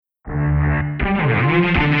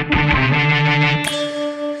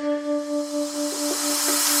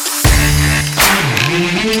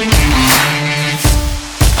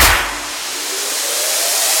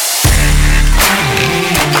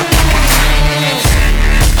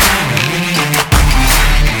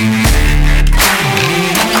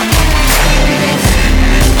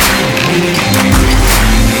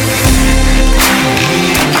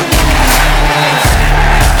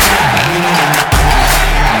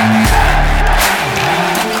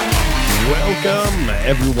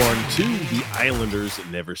everyone, to the Islanders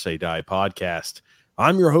Never Say Die podcast.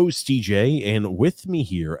 I'm your host, TJ, and with me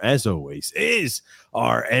here, as always, is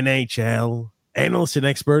our NHL analyst and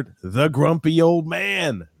expert, the grumpy old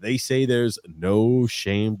man. They say there's no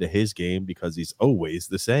shame to his game because he's always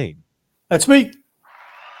the same. That's me.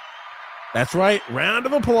 That's right. Round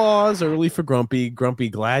of applause early for Grumpy. Grumpy,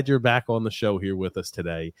 glad you're back on the show here with us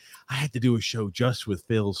today. I had to do a show just with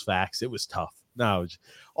Phil's facts. It was tough. No,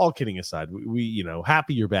 all kidding aside, we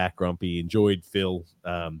happy you're back, Grumpy. Enjoyed Phil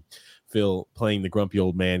playing the grumpy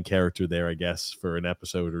old man character there, I guess, for an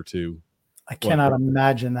episode or two. I cannot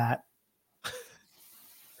imagine that.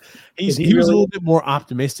 He was a little bit more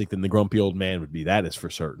optimistic than the grumpy old man would be. That is for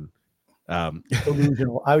certain.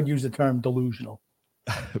 Delusional. I would use the term delusional.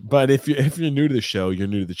 But if you're new to the show, you're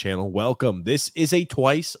new to the channel, welcome. This is a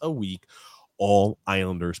twice a week All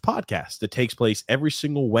Islanders podcast that takes place every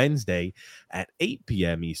single Wednesday at 8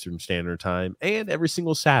 p.m. Eastern Standard Time and every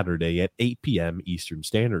single Saturday at 8 p.m. Eastern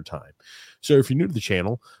Standard Time. So if you're new to the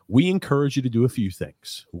channel, we encourage you to do a few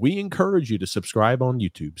things. We encourage you to subscribe on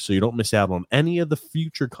YouTube so you don't miss out on any of the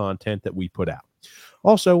future content that we put out.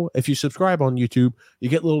 Also, if you subscribe on YouTube, you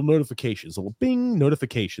get little notifications, little bing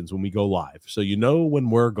notifications when we go live. So you know when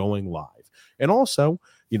we're going live. And also,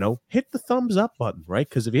 hit the thumbs up button, right?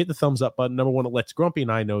 Because if you hit the thumbs up button, number one, it lets Grumpy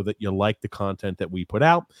and I know that you like the content that we put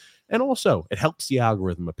out. And also, it helps the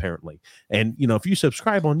algorithm, apparently. And, if you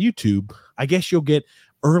subscribe on YouTube, I guess you'll get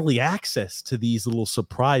early access to these little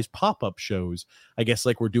surprise pop-up shows, I guess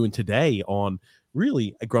like we're doing today on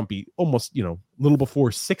really a Grumpy, almost, a little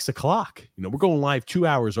before 6 o'clock. We're going live 2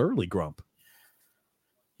 hours early, Grump.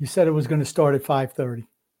 You said it was going to start at 5:30.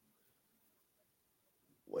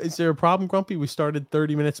 Is there a problem, Grumpy? We started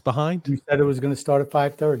 30 minutes behind. You said it was going to start at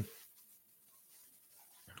 5:30.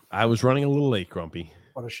 I was running a little late, Grumpy.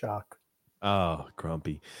 What a shock. Oh,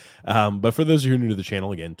 Grumpy. But for those of you who are new to the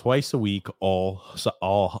channel, again, twice a week, all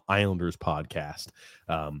Islanders podcast.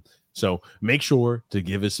 So make sure to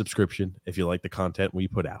give a subscription if you like the content we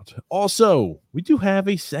put out. Also, we do have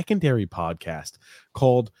a secondary podcast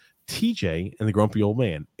called TJ and the Grumpy Old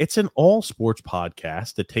Man. It's an all sports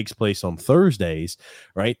podcast that takes place on Thursdays,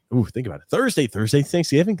 right? Ooh, think about it. Thursday,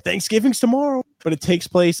 Thanksgiving. Thanksgiving's tomorrow, but it takes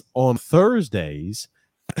place on Thursdays.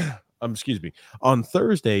 On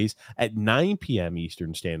Thursdays at 9 p.m.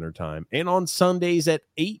 Eastern Standard Time and on Sundays at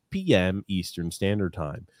 8 p.m. Eastern Standard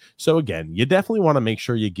Time. So again, you definitely want to make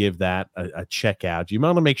sure you give that a check out. You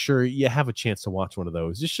want to make sure you have a chance to watch one of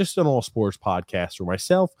those. It's just an all sports podcast where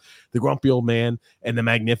myself, the Grumpy Old Man, and the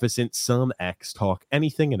magnificent Son X talk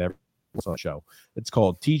anything and everything on the show. It's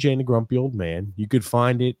called TJ and the Grumpy Old Man. You could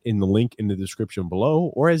find it in the link in the description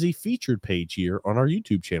below or as a featured page here on our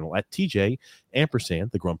YouTube channel at TJ &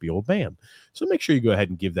 the Grumpy Old Man. So make sure you go ahead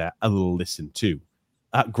and give that a little listen too.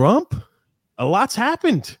 Grump, a lot's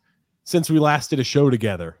happened since we last did a show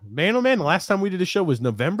together. Man, oh man, the last time we did a show was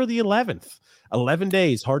November the 11th. 11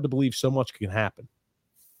 days. Hard to believe so much can happen.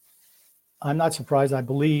 I'm not surprised. I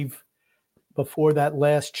believe before that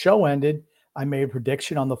last show ended, I made a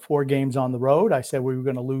prediction on the 4 games on the road. I said we were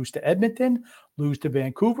going to lose to Edmonton, lose to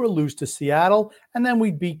Vancouver, lose to Seattle, and then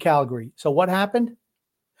we'd beat Calgary. So what happened?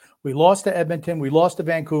 We lost to Edmonton, we lost to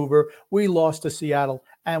Vancouver, we lost to Seattle,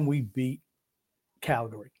 and we beat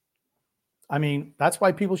Calgary. I mean, that's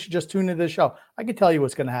why people should just tune into the show. I can tell you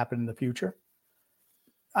what's going to happen in the future.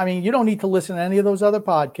 I mean, you don't need to listen to any of those other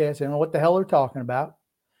podcasts and know what the hell they're talking about.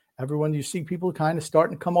 Everyone, you see people kind of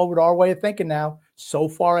starting to come over to our way of thinking now, so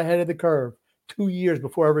far ahead of the curve. 2 years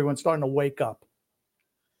before everyone's starting to wake up.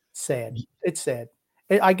 Sad. It's sad.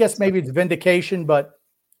 I guess maybe it's vindication, but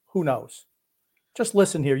who knows? Just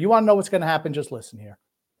listen here. You want to know what's going to happen? Just listen here.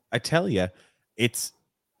 I tell you,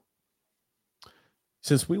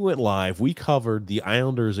 since we went live, we covered the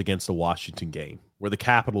Islanders against the Washington game where the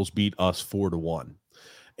Capitals beat us 4-1.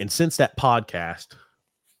 And since that podcast,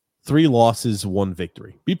 3 losses, 1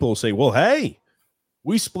 victory. People will say, well, hey,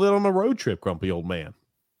 we split on a road trip, Grumpy Old Man.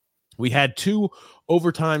 We had 2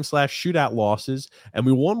 overtime / shootout losses, and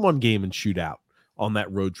we won 1 game in shootout on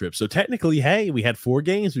that road trip. So technically, hey, we had 4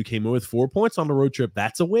 games. We came in with 4 points on the road trip.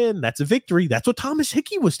 That's a win. That's a victory. That's what Thomas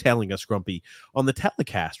Hickey was telling us, Grumpy, on the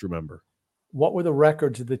telecast, remember? What were the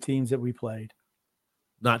records of the teams that we played?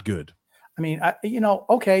 Not good. I mean,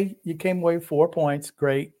 okay, you came away with 4 points.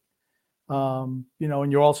 Great. And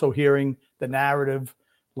you're also hearing the narrative.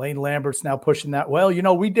 Lane Lambert's now pushing that. Well,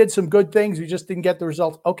 we did some good things. We just didn't get the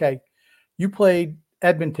results. Okay. You played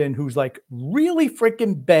Edmonton, who's like really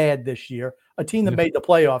freaking bad this year, a team that made the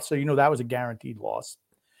playoffs. So, that was a guaranteed loss.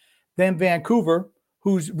 Then Vancouver,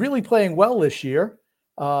 who's really playing well this year,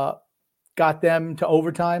 got them to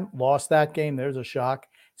overtime, lost that game. There's a shock.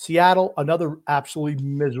 Seattle, another absolutely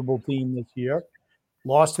miserable team this year,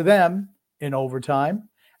 lost to them in overtime.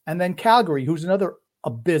 And then Calgary, who's another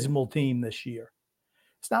abysmal team this year.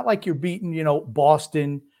 It's not like you're beating,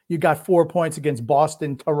 Boston. You got 4 points against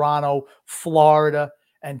Boston, Toronto, Florida,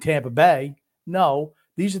 and Tampa Bay. No,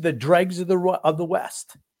 these are the dregs of the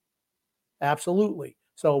West. Absolutely.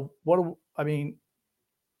 So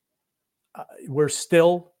we're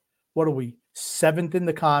still, what are we? 7th in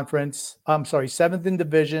the conference. I'm sorry, 7th in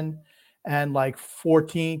division and like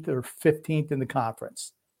 14th or 15th in the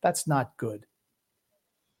conference. That's not good.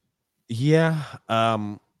 Yeah.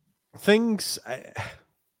 Hard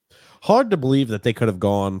to believe that they could have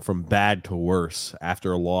gone from bad to worse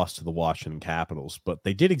after a loss to the Washington Capitals, but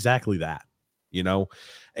they did exactly that,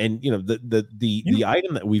 and the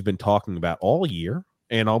item that we've been talking about all year.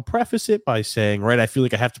 And I'll preface it by saying, right, I feel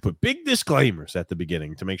like I have to put big disclaimers at the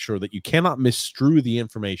beginning to make sure that you cannot misconstrue the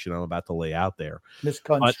information I'm about to lay out there.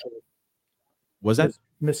 Misconstrue. Was that?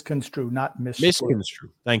 Misconstrue, not misconstrue. Misconstrue.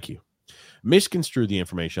 Thank you. Misconstrue the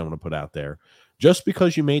information I'm going to put out there. Just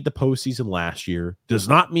because you made the postseason last year does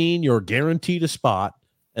not mean you're guaranteed a spot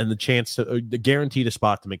and the guaranteed a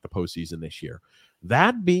spot to make the postseason this year.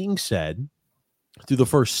 That being said, through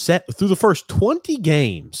the first 20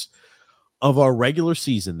 games of our regular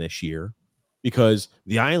season this year, because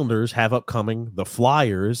the Islanders have upcoming the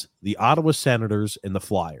Flyers, the Ottawa Senators, and the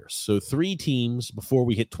Flyers. So 3 teams before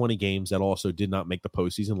we hit 20 games that also did not make the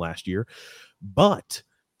postseason last year. But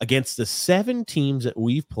against the 7 teams that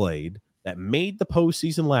we've played that made the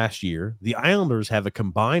postseason last year, the Islanders have a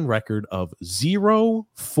combined record of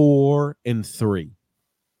 0-4-3.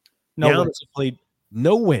 The Islanders have played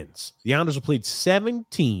no wins. The Islanders have played 7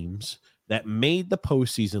 teams that made the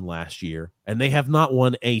postseason last year, and they have not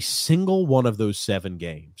won a single one of those 7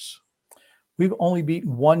 games. We've only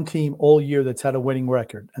beaten one team all year that's had a winning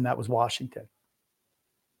record, and that was Washington.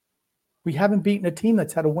 We haven't beaten a team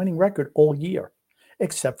that's had a winning record all year,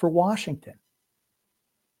 except for Washington.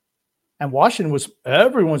 And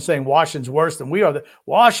everyone's saying Washington's worse than we are.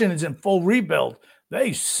 Washington's in full rebuild.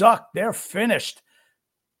 They suck. They're finished.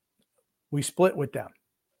 We split with them.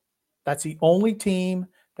 That's the only team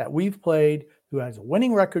that we've played who has a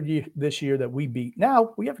winning record this year that we beat.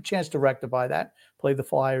 Now, we have a chance to rectify that, play the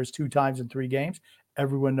Flyers 2 times in 3 games.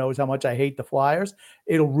 Everyone knows how much I hate the Flyers.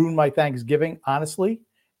 It'll ruin my Thanksgiving, honestly,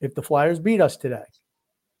 if the Flyers beat us today.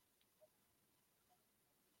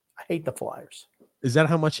 I hate the Flyers. Is that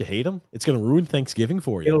how much you hate them? It's going to ruin Thanksgiving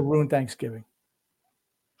for you. It'll ruin Thanksgiving.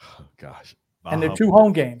 Oh, gosh. And they're 2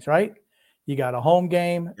 home games, right? You got a home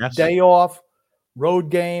game, day off, road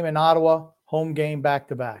game in Ottawa, home game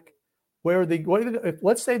back-to-back.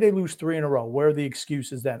 Let's say they lose 3 in a row. Where are the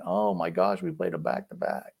excuses then? Oh, my gosh, we played a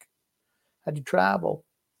back-to-back. Had to travel.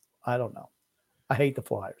 I don't know. I hate the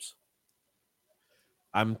Flyers.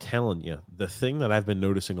 I'm telling you, the thing that I've been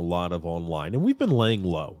noticing a lot of online, and we've been laying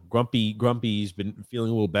low. Grumpy's been feeling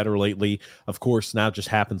a little better lately. Of course, now it just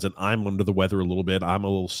happens that I'm under the weather a little bit. I'm a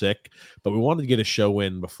little sick, but we wanted to get a show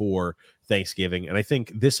in before Thanksgiving. And I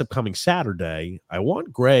think this upcoming Saturday, I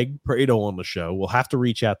want Greg Prado on the show. We'll have to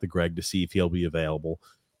reach out to Greg to see if he'll be available.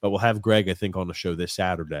 But we'll have Greg, I think, on the show this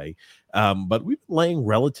Saturday. But we've been laying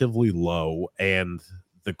relatively low, and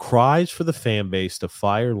the cries for the fan base to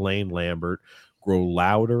fire Lane Lambert grow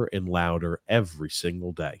louder and louder every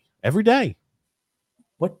single day. Every day.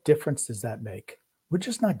 What difference does that make? We're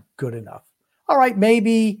just not good enough. All right,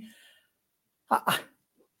 maybe. I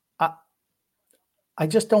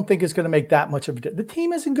just don't think it's going to make that much of a difference. The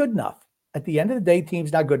team isn't good enough. At the end of the day,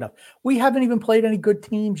 team's not good enough. We haven't even played any good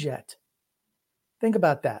teams yet. Think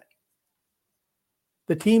about that.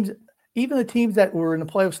 Even the teams that were in the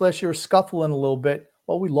playoffs last year are scuffling a little bit.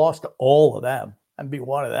 Well, we lost to all of them and beat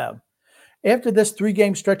one of them. After this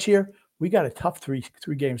 3-game stretch here, we got a tough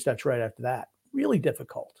three-game stretch right after that. Really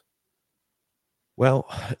difficult. Well,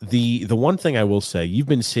 the one thing I will say, you've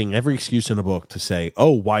been seeing every excuse in the book to say, oh,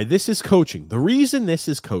 why this is coaching. The reason this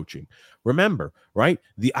is coaching. Remember, right?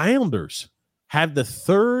 The Islanders have the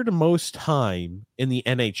 3rd most time in the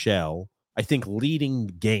NHL, I think, leading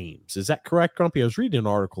games. Is that correct, Grumpy? I was reading an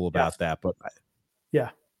article about that, but yeah,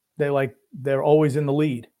 they're always in the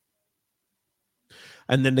lead.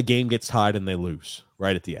 And then the game gets tied and they lose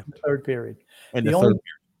right at the end. 3rd period. And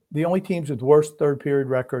the only teams with worst 3rd period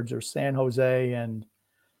records are San Jose and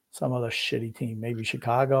some other shitty team, maybe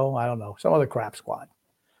Chicago. I don't know. Some other crap squad.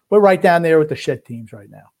 We're right down there with the shit teams right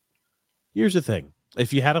now. Here's the thing.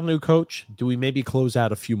 If you had a new coach, do we maybe close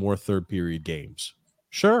out a few more 3rd period games?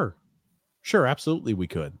 Sure. Absolutely we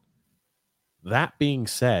could. That being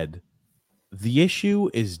said, the issue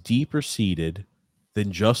is deeper seated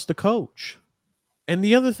than just the coach. And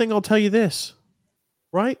the other thing, I'll tell you this.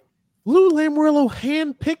 right? Lou Lamoriello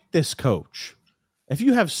handpicked this coach. If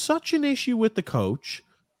you have such an issue with the coach,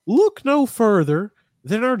 look no further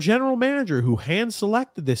than our general manager who hand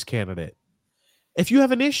selected this candidate. If you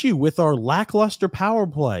have an issue with our lackluster power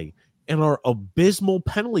play and our abysmal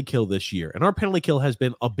penalty kill this year, and our penalty kill has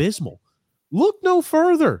been abysmal, look no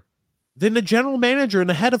further than the general manager and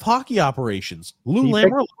the head of hockey operations, Lou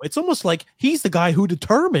Lamoriello. It's almost like he's the guy who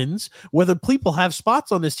determines whether people have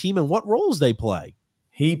spots on this team and what roles they play.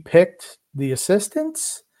 He picked the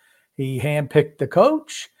assistants. He handpicked the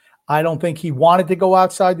coach. I don't think he wanted to go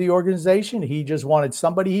outside the organization. He just wanted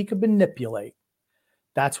somebody he could manipulate.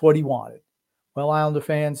 That's what he wanted. Well, Islander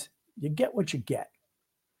fans, you get what you get.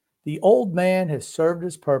 The old man has served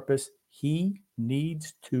his purpose. He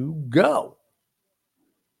needs to go.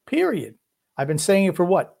 Period. I've been saying it for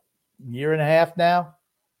what, a year and a half now?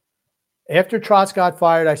 After Trotz got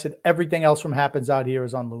fired, I said everything else from happens out here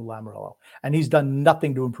is on Lou Lamoriello. And he's done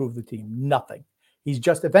nothing to improve the team. Nothing. He's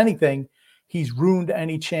just, if anything, he's ruined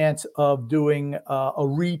any chance of doing a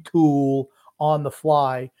retool on the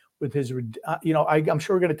fly with his, I'm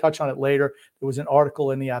sure we're going to touch on it later. There was an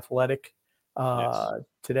article in The Athletic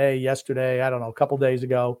today, yesterday, I don't know, a couple days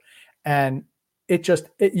ago. And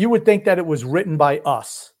you would think that it was written by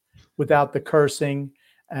us without the cursing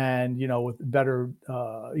and, with better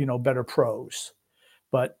prose.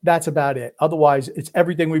 But that's about it. Otherwise, it's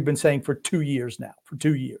everything we've been saying for 2 years now, for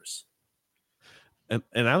 2 years.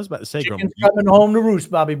 And I was about to say, Chicken's coming home to roost,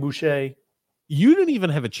 Bobby Boucher. You didn't even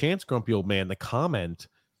have a chance, grumpy old man, to comment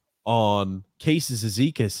on Casey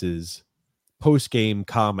Zizikas's post-game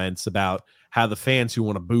comments about how the fans who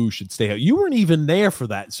want to boo should stay out. You weren't even there for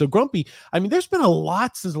that. So, Grumpy, I mean, there's been a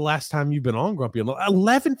lot since the last time you've been on, Grumpy.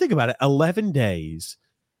 11, think about it, 11 days.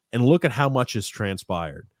 And look at how much has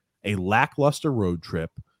transpired. A lackluster road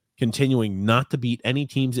trip, continuing not to beat any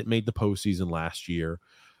teams that made the postseason last year.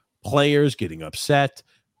 Players getting upset.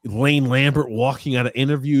 Lane Lambert walking out of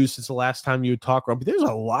interviews since the last time you had talked, Grumpy. There's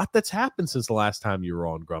a lot that's happened since the last time you were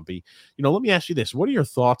on, Grumpy. Let me ask you this. What are your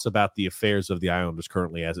thoughts about the affairs of the Islanders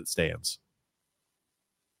currently as it stands?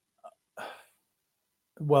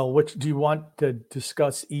 Well, which do you want to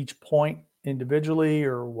discuss each point individually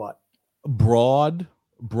or what? Broad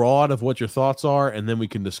of what your thoughts are, and then we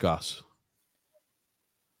can discuss.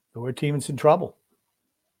 Our team's in trouble.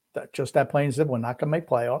 That plain and simple. We're not going to make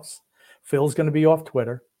playoffs. Phil's going to be off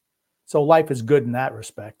Twitter. So life is good in that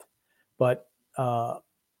respect. But other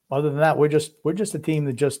than that, we're just a team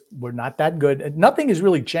that we're not that good. Nothing has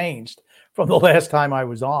really changed from the last time I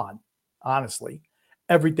was on, honestly.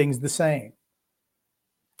 Everything's the same.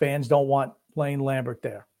 Fans don't want Lane Lambert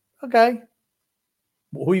there. Okay.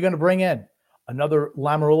 Who are you going to bring in? Another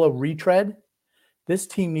Lamoriello retread? This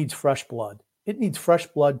team needs fresh blood. It needs fresh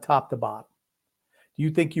blood top to bottom. Do you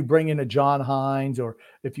think you bring in a John Hines, or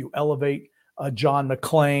if you elevate a John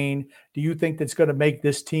McClain, do you think that's going to make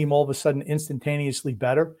this team all of a sudden instantaneously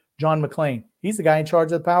better? John McClain, he's the guy in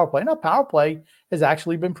charge of the power play. Now, power play has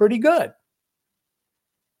actually been pretty good.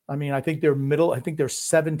 I mean, I think they're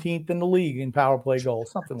 17th in the league in power play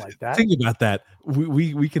goals, something like that. Think about that.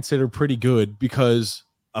 We consider pretty good because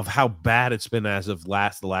of how bad it's been as of the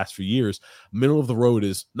last few years. Middle of the road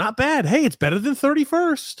is not bad. Hey, it's better than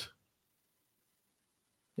 31st.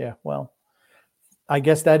 Yeah, well, I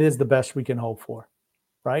guess that is the best we can hope for,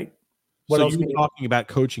 right? What so you were talking about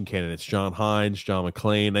coaching candidates, John Hines, John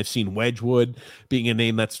McClain. I've seen Wedgwood being a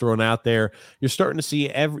name that's thrown out there. You're starting to see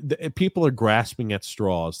people are grasping at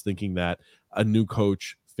straws, thinking that a new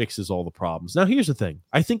coach fixes all the problems. Now, here's the thing.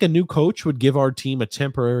 I think a new coach would give our team a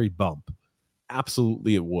temporary bump.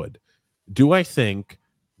 Absolutely, it would. Do I think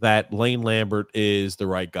that Lane Lambert is the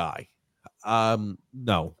right guy?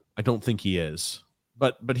 No, I don't think he is.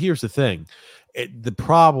 But here's the thing. The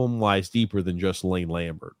problem lies deeper than just Lane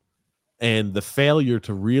Lambert. And the failure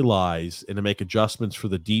to realize and to make adjustments for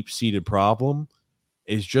the deep-seated problem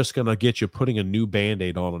is just going to get you putting a new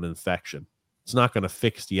Band-Aid on an infection. It's not going to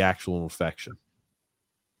fix the actual infection.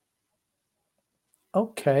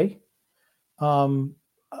 Okay.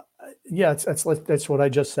 Yeah, that's what I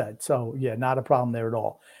just said. So, yeah, not a problem there at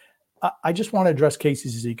all. I just want to address Casey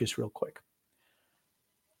Zizekas real quick.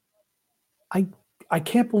 I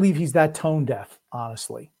can't believe he's that tone deaf,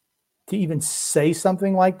 honestly, to even say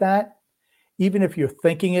something like that. Even if you're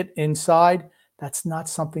thinking it inside, that's not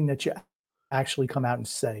something that you actually come out and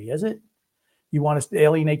say, is it? You want to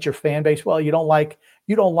alienate your fan base? Well, you don't like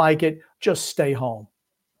it, just stay home.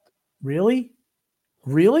 Really?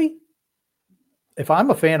 Really? If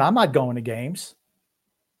I'm a fan, I'm not going to games.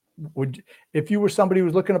 If you were somebody who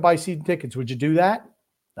was looking to buy season tickets, would you do that?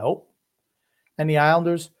 Nope. And the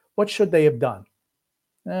Islanders, what should they have done?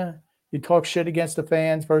 You talk shit against the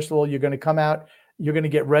fans. First of all, you're going to come out. You're going to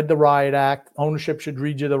get read the riot act. Ownership should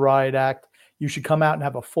read you the riot act. You should come out and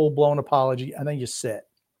have a full-blown apology, and then you sit.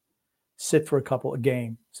 Sit for a couple of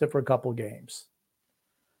games. Sit for a couple of games.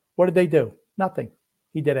 What did they do? Nothing.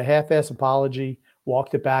 He did a half-ass apology,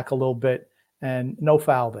 walked it back a little bit, and no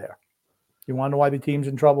foul there. You want to know why the team's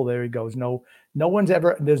in trouble? There he goes. No one's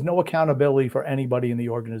ever, there's no accountability for anybody in the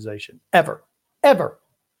organization. Ever.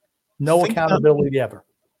 No accountability ever.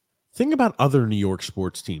 Think about other New York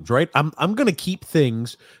sports teams, right? I'm going to keep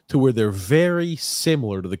things to where they're very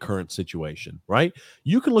similar to the current situation, right?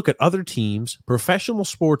 You can look at other teams, professional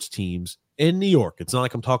sports teams in New York. It's not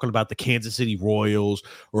like I'm talking about the Kansas City Royals,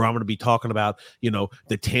 or I'm going to be talking about,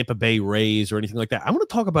 the Tampa Bay Rays or anything like that. I'm going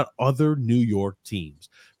to talk about other New York teams.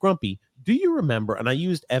 Grumpy, do you remember, and I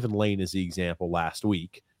used Evan Lane as the example last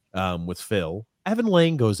week with Phil. Evan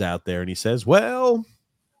Lane goes out there and he says, well,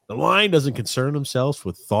 the line doesn't concern themselves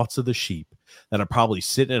with thoughts of the sheep that are probably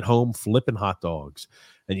sitting at home flipping hot dogs.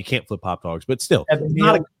 And you can't flip hot dogs, but still.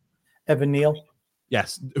 Evan Neal?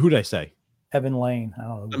 Yes. Who did I say? Evan Lane. I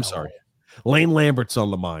don't know. I'm sorry. Lane Lambert's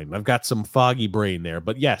on the mind. I've got some foggy brain there.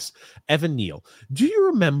 But yes, Evan Neal. Do you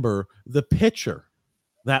remember the pitcher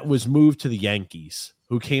that was moved to the Yankees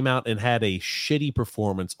who came out and had a shitty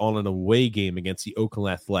performance on an away game against the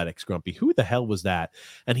Oakland Athletics, Grumpy? Who the hell was that?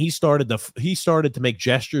 And he started to make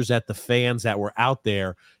gestures at the fans that were out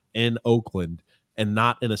there in Oakland, and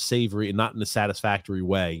not in a savory and not in a satisfactory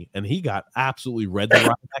way. And he got absolutely read the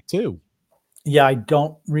right back too. Yeah, I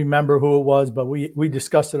don't remember who it was, but we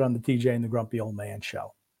discussed it on the TJ and the Grumpy Old Man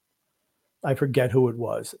show. I forget who it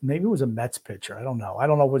was. Maybe it was a Mets pitcher. I don't know. I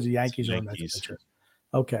don't know if it was the Yankees or a Mets pitcher.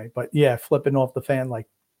 Okay, but yeah, flipping off the fan like,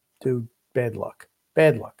 dude, bad luck.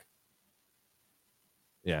 Bad luck.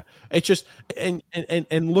 Yeah, it's just and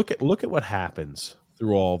look at what happens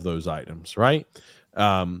through all of those items, right?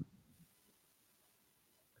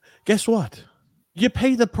 Guess what? You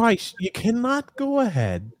pay the price. You cannot go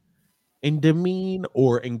ahead and demean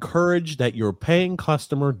or encourage that your paying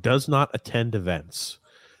customer does not attend events.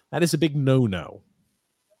 That is a big no-no.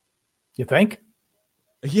 You think?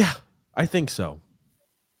 Yeah, I think so.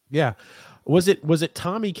 Yeah. Was it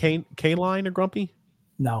Tommy Kaline or Grumpy?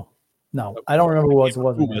 No. I don't remember who it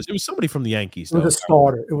was. It was somebody from the Yankees. It was a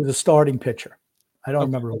starter. It was a starting pitcher. I don't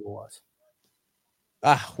remember who it was.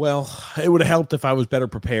 Well, it would have helped if I was better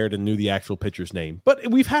prepared and knew the actual pitcher's name.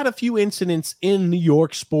 But we've had a few incidents in New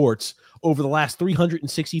York sports over the last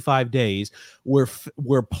 365 days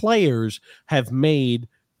where players have made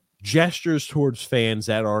gestures towards fans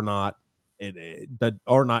that are not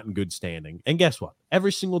in good standing. And guess what?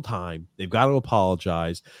 Every single time they've got to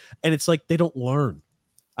apologize, and it's like they don't learn.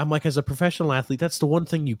 I'm like, as a professional athlete, that's the one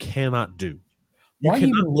thing you cannot do. Why are you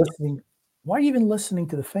even listening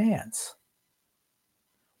to the fans?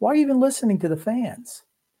 Why are you even listening to the fans?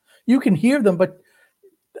 You can hear them, but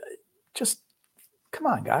just come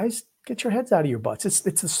on, guys. Get your heads out of your butts.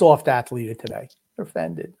 It's a soft athlete today. They're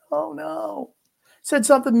offended. Oh, no. Said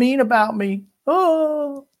something mean about me.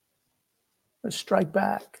 Oh. Let's strike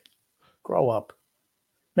back. Grow up.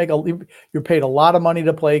 You're paid a lot of money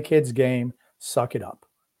to play a kid's game. Suck it up.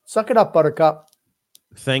 Suck it up, Buttercup.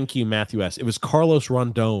 Thank you, Matthew S. It was Carlos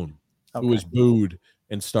Rondon who was booed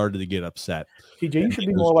and started to get upset. TJ, you should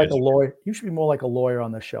be more like a lawyer. You should be more like a lawyer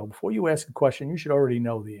on the show. Before you ask a question, you should already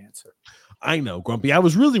know the answer. I know, Grumpy. I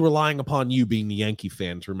was really relying upon you being the Yankee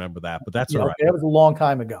fan to remember that, but that's all right. That was a long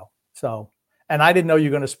time ago. And I didn't know you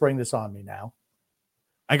were going to spring this on me now.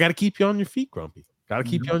 I got to keep you on your feet, Grumpy. Got to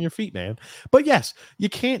keep you on your feet, man. But yes, you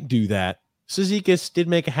can't do that. Cizikas did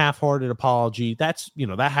make a half-hearted apology. That's,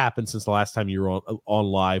 that happened since the last time you were on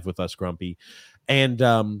live with us, Grumpy. And,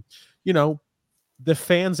 the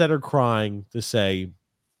fans that are crying to say,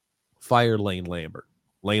 fire Lane Lambert.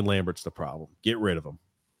 Lane Lambert's the problem. Get rid of him.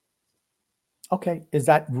 Okay. Is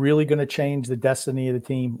that really going to change the destiny of the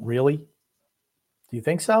team? Really? Do you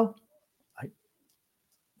think so?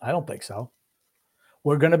 I don't think so.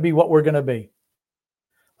 We're going to be what we're going to be.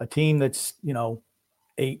 A team that's,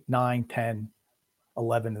 8, 9, 10,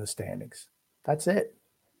 11 in the standings. That's it.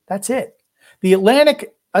 The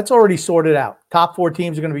Atlantic, that's already sorted out. Top 4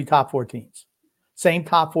 teams are going to be top 4 teams. Same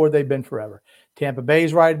top 4 they've been forever. Tampa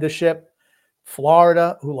Bay's righted the ship.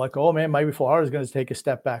 Florida, who maybe Florida's going to take a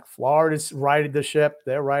step back. Florida's righted the ship.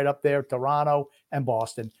 They're right up there. Toronto and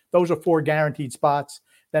Boston. Those are 4 guaranteed spots.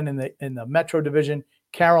 Then in the Metro Division,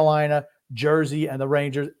 Carolina, Jersey, and the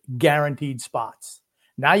Rangers, guaranteed spots.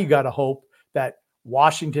 Now you got to hope that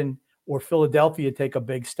Washington or Philadelphia take a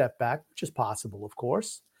big step back, which is possible, of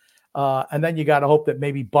course. And then you got to hope that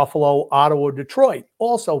maybe Buffalo, Ottawa, Detroit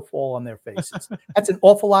also fall on their faces. That's an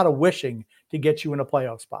awful lot of wishing to get you in a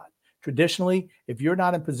playoff spot. Traditionally, if you're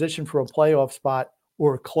not in position for a playoff spot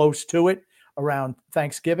or close to it around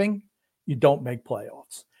Thanksgiving, you don't make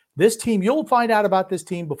playoffs. This team, you'll find out about this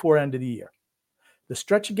team before end of the year. The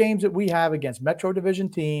stretch of games that we have against Metro Division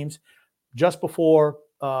teams just before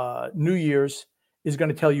New Year's is going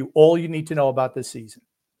to tell you all you need to know about this season.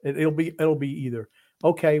 It'll be either,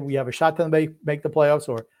 okay, we have a shot to make the playoffs,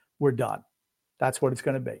 or we're done. That's what it's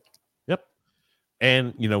going to be. Yep.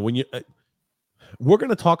 And, when we're going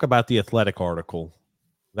to talk about the Athletic article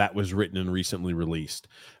that was written and recently released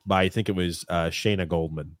by, I think it was Shayna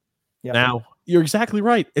Goldman. Yep. Now, you're exactly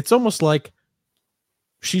right. It's almost like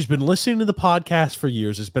she's been listening to the podcast for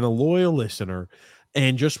years, has been a loyal listener,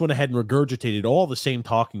 and just went ahead and regurgitated all the same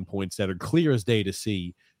talking points that are clear as day to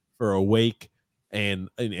see for awake and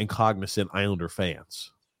cognizant Islander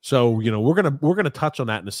fans. So, we're gonna touch on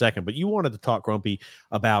that in a second, but you wanted to talk, Grumpy,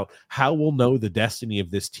 about how we'll know the destiny of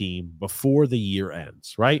this team before the year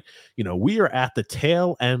ends, right? We are at the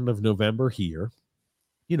tail end of November here.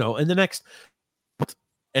 In the next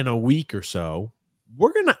in a week or so,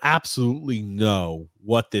 we're going to absolutely know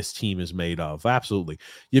what this team is made of. Absolutely.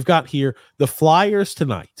 You've got here the Flyers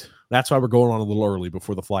tonight. That's why we're going on a little early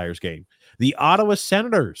before the Flyers game. The Ottawa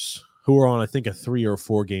Senators, who are on, I think, a 3 or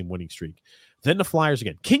 4 game winning streak. Then the Flyers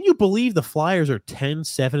again. Can you believe the Flyers are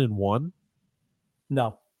 10-7-1?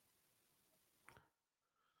 No.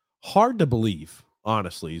 Hard to believe,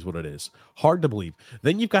 honestly, is what it is. Hard to believe.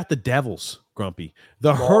 Then you've got the Devils, Grumpy,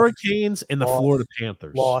 the Hurricanes, and the Florida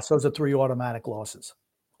Panthers. Loss. Those are 3 automatic losses.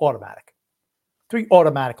 Automatic. 3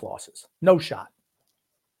 automatic losses. No shot.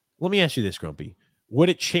 Let me ask you this, Grumpy. Would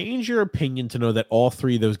it change your opinion to know that all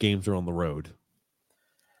 3 of those games are on the road?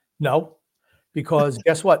 No, because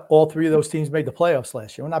guess what? All 3 of those teams made the playoffs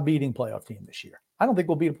last year. We're not beating playoff team this year. I don't think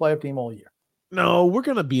we'll beat a playoff team all year. No, we're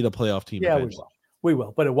going to beat a playoff team. Yeah, eventually. We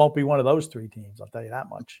will, but it won't be one of those 3 teams. I'll tell you that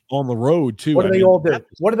much. On the road, too. What do they all do?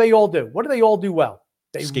 What do they all do? What do they all do well?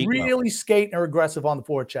 They skate really skate and are aggressive on the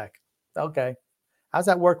forecheck. Okay. How's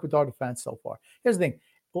that work with our defense so far? Here's the thing.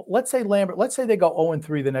 Well, let's say they go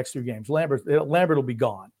 0-3 the next 2 games. Lambert will be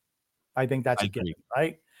gone. I think that's a given,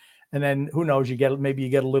 right? And then who knows? Maybe you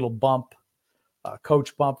get a little bump,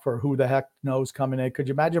 coach bump for who the heck knows coming in. Could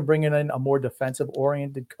you imagine bringing in a more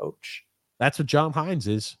defensive-oriented coach? That's what John Hines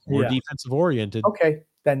is, more defensive-oriented. Okay,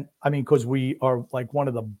 then, because we are like one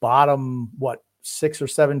of the bottom, 6 or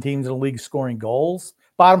 7 teams in the league scoring goals?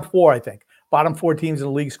 Bottom 4, I think. Bottom 4 teams in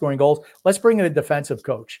the league scoring goals. Let's bring in a defensive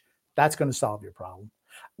coach. That's going to solve your problem.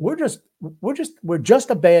 We're just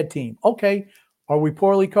a bad team. Okay, are we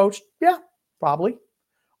poorly coached? Yeah, probably.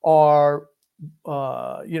 Can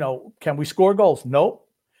we score goals? Nope.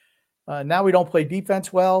 Now we don't play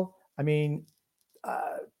defense well.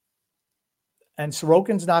 And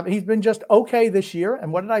Sorokin's he's been just okay this year.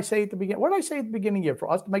 And what did I say at the beginning? What did I say at the beginning of the year? For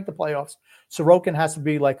us to make the playoffs, Sorokin has to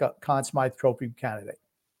be like a Conn Smythe Trophy candidate.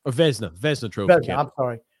 Or Vezina Trophy candidate. I'm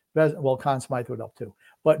sorry. Well, Conn Smythe would help too.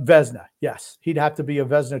 But Vezina, yes. He'd have to be a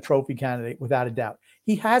Vezina Trophy candidate without a doubt.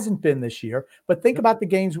 He hasn't been this year. But think about the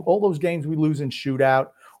games, all those games we lose in shootout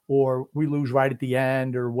or we lose right at the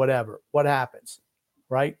end or whatever. What happens,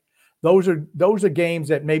 right? Those are games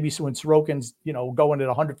that maybe when Sorokin's, going at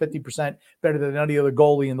 150% better than any other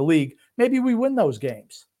goalie in the league, maybe we win those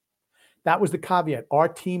games. That was the caveat. Our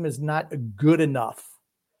team is not good enough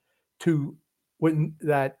to win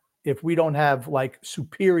that if we don't have like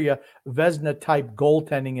superior Vezina type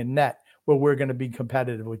goaltending in net where we're going to be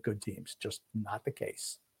competitive with good teams. Just not the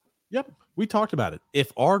case. Yep. We talked about it.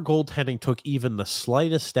 If our goaltending took even the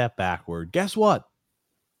slightest step backward, guess what?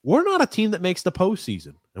 We're not a team that makes the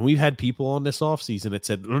postseason. And we've had people on this offseason that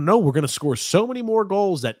said, no, we're going to score so many more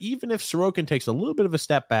goals that even if Sorokin takes a little bit of a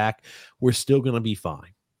step back, we're still going to be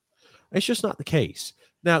fine. It's just not the case.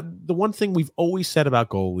 Now, the one thing we've always said about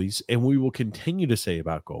goalies, and we will continue to say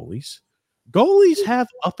about goalies have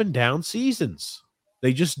up and down seasons.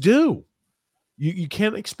 They just do. You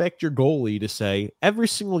can't expect your goalie to say every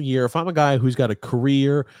single year, if I'm a guy who's got a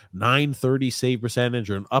career 930 save percentage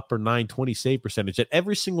or an upper 920 save percentage, that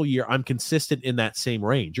every single year I'm consistent in that same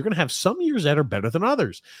range. You're going to have some years that are better than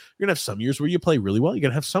others. You're going to have some years where you play really well. You're going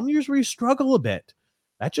to have some years where you struggle a bit.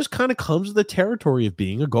 That just kind of comes with the territory of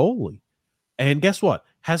being a goalie. And guess what?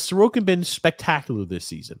 Has Sorokin been spectacular this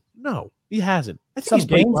season? No, he hasn't. I think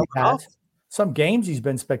Some games he's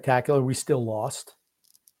been spectacular. We still lost.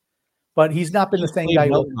 But he's not been the same guy.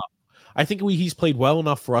 I think he's played well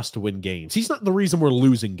enough for us to win games. He's not the reason we're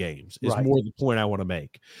losing games, is more the point I want to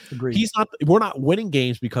make. Agreed. We're not winning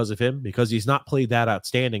games because of him, because he's not played that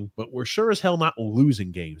outstanding, but we're sure as hell not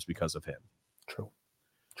losing games because of him.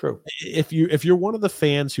 True. If you're one of the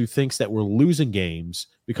fans who thinks that we're losing games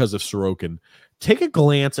because of Sorokin, take a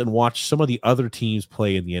glance and watch some of the other teams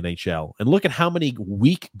play in the NHL and look at how many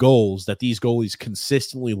weak goals that these goalies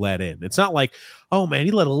consistently let in. It's not like, oh man,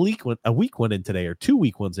 he let a weak one in today or 2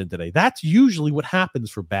 weak ones in today. That's usually what happens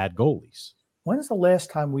for bad goalies. When's the last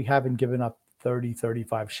time we haven't given up 30,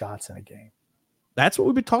 35 shots in a game? That's what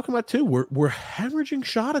we've been talking about too. We're hemorrhaging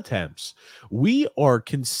shot attempts. We are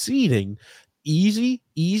conceding easy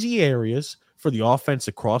areas for the offense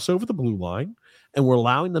to cross over the blue line, and we're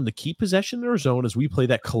allowing them to keep possession in their zone as we play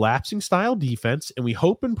that collapsing style defense, and we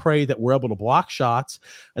hope and pray that we're able to block shots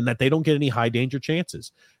and that they don't get any high danger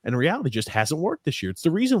chances. And in reality, just hasn't worked this year. It's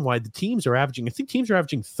the reason why the teams are averaging, I think teams are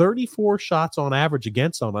averaging 34 shots on average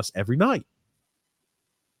against on us every night.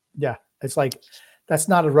 Yeah, it's like that's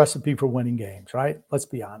not a recipe for winning games, right? Let's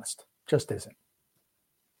be honest. Just isn't.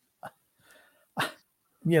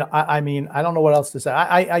 I mean, I don't know what else to say.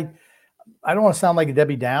 I don't want to sound like a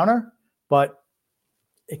Debbie Downer, but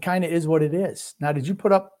it kind of is what it is. Now, did you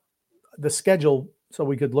put up the schedule so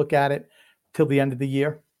we could look at it till the end of the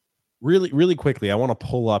year? Really quickly, I want to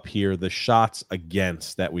pull up here the shots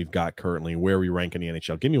against that we've got currently, where we rank in the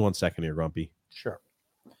NHL. Give me 1 second here, Grumpy. Sure.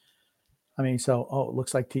 I mean, so, it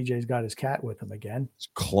looks like TJ's got his cat with him again. It's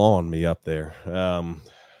clawing me up there. Okay.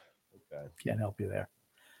 Can't help you there.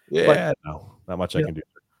 Yeah, no, not much I can do.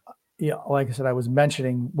 Yeah, like I said, I was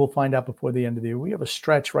mentioning, we'll find out before the end of the year. We have a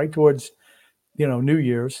stretch right towards, New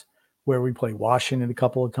Year's where we play Washington a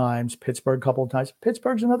couple of times, Pittsburgh a couple of times.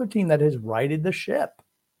 Pittsburgh's another team that has righted the ship,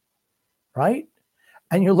 right?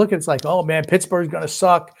 And you look at it's like, oh man, Pittsburgh's going to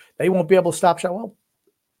suck. They won't be able to stop shot. Well,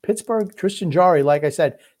 Pittsburgh, Tristan Jarry, like I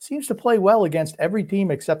said, seems to play well against every team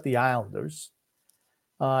except the Islanders.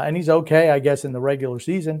 And he's okay, I guess, in the regular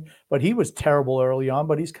season, but he was terrible early on,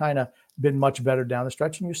 but he's kind of been much better down the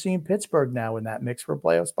stretch. And you're seeing Pittsburgh now in that mix for a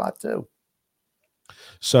playoff spot too.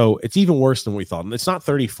 So it's even worse than we thought. And it's not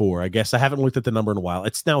 34. I guess I haven't looked at the number in a while.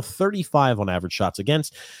 It's now 35 on average shots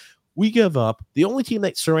against. We give up. The only team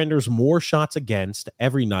that surrenders more shots against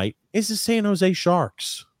every night is the San Jose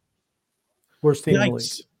Sharks. Worst team in the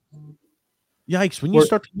league. Yikes. When you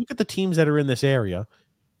start to look at the teams that are in this area,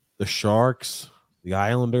 the Sharks, the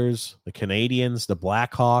Islanders, the Canadians, the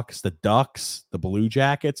Blackhawks, the Ducks, the Blue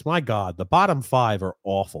Jackets, my God, the bottom 5 are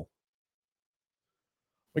awful.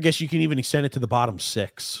 I guess you can even extend it to the bottom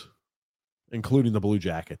 6, including the Blue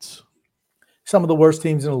Jackets. Some of the worst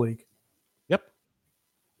teams in the league. Yep.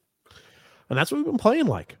 And that's what we've been playing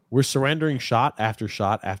like. We're surrendering shot after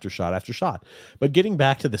shot after shot after shot. But getting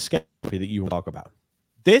back to the schedule that you talk about,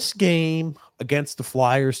 this game against the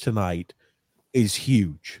Flyers tonight is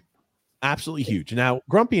huge. Absolutely huge. Now,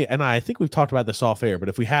 Grumpy and I think we've talked about this off air, but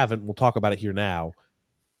if we haven't, we'll talk about it here now.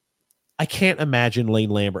 I can't imagine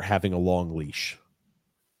Lane Lambert having a long leash.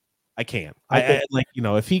 I can't.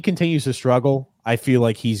 If he continues to struggle, I feel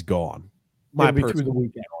like he's gone. It'll be through the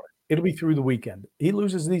weekend. It'll be through the weekend. He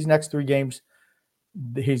loses these next 3 games,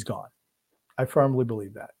 he's gone. I firmly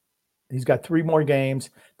believe that. He's got 3 more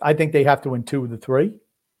games. I think they have to win 2 of the 3.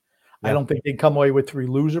 Yeah. I don't think they come away with 3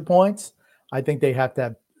 loser points. I think they have to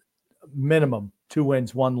have minimum 2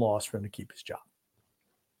 wins, 1 loss for him to keep his job.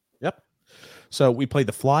 Yep. So we played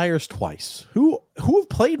the Flyers twice, who have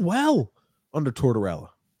played well under Tortorella.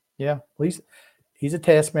 Yeah, at least he's a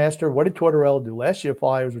taskmaster. What did Tortorella do? Last year,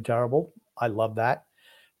 Flyers were terrible. I love that.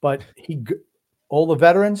 But all the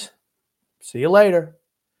veterans, see you later.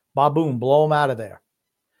 Ba-boom, blow them out of there.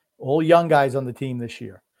 All young guys on the team this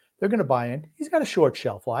year. They're going to buy in. He's got a short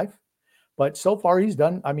shelf life. But so far he's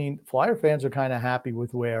done. I mean, Flyer fans are kind of happy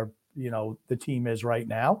with where, the team is right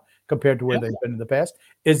now compared to where they've been in the past.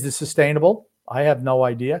 Is this sustainable? I have no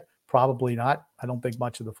idea. Probably not. I don't think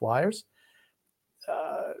much of the Flyers.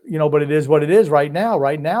 But it is what it is right now.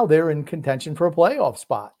 Right now, they're in contention for a playoff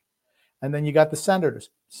spot. And then you got the Senators.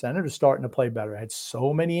 Senators starting to play better. Had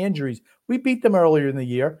so many injuries. We beat them earlier in the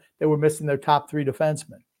year. They were missing their top 3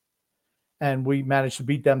 defensemen. And we managed to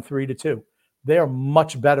beat them 3-2. They are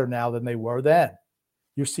much better now than they were then.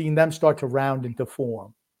 You're seeing them start to round into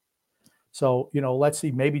form. So, let's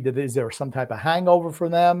see. Maybe is there some type of hangover for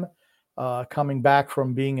them coming back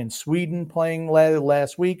from being in Sweden playing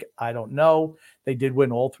last week? I don't know. They did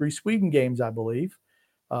win all 3 Sweden games, I believe.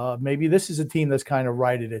 Maybe this is a team that's kind of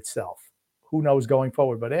righted itself. Who knows going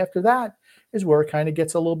forward? But after that is where it kind of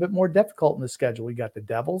gets a little bit more difficult in the schedule. We got the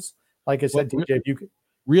Devils. Like I said, TJ, if you could.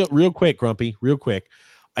 Real quick, Grumpy, real quick.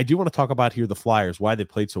 I do want to talk about here the Flyers, why they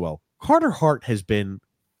played so well. Carter Hart has been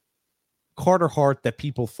Carter Hart that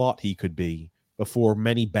people thought he could be before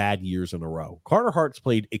many bad years in a row. Carter Hart's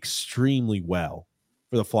played extremely well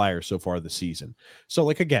for the Flyers so far this season. So,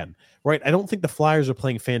 again, right, I don't think the Flyers are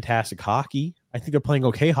playing fantastic hockey. I think they're playing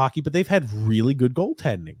okay hockey, but they've had really good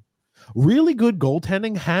goaltending. Really good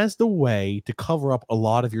goaltending has the way to cover up a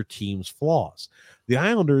lot of your team's flaws. The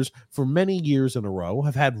Islanders, for many years in a row,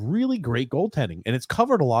 have had really great goaltending, and it's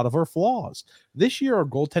covered a lot of our flaws. This year, our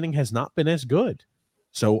goaltending has not been as good.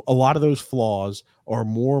 So a lot of those flaws are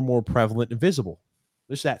more and more prevalent and visible.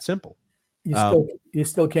 It's that simple. You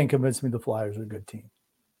still can't convince me the Flyers are a good team.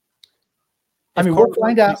 I mean, we'll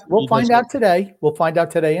find out. We'll find out today. We'll find out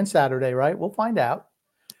today and Saturday, right? We'll find out.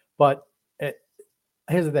 But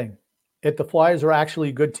here's the thing. If the Flyers are actually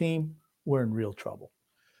a good team, we're in real trouble.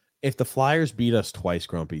 If the Flyers beat us twice,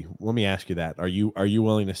 Grumpy, let me ask you that. Are you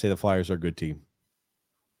willing to say the Flyers are a good team?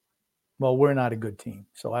 Well, we're not a good team,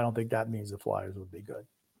 so I don't think that means the Flyers would be good.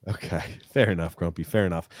 Okay, fair enough, Grumpy. Fair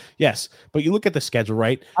enough. Yes, but you look at the schedule,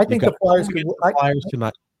 right? I think the Flyers could.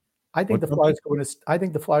 I think the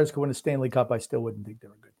Flyers could win a Stanley Cup. I still wouldn't think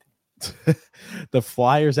they're a good team. The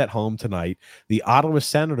Flyers at home tonight, the Ottawa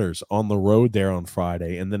Senators on the road there on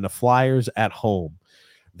Friday, and then the Flyers at home.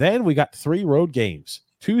 Then we got 3 road games.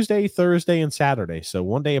 Tuesday, Thursday, and Saturday. So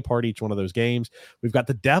one day apart each one of those games. We've got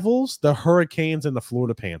the Devils, the Hurricanes, and the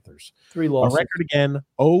Florida Panthers. 3 losses. Our record again,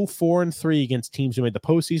 0-4-3 against teams who made the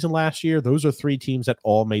postseason last year. Those are 3 teams that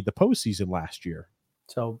all made the postseason last year.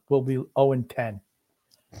 So we'll be 0-10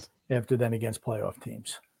 after then against playoff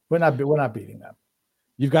teams. We're not beating them.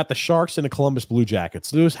 You've got the Sharks and the Columbus Blue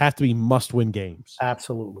Jackets. Those have to be must-win games.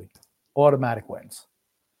 Absolutely. Automatic wins.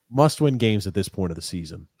 Must-win games at this point of the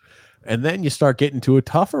season. And then you start getting to a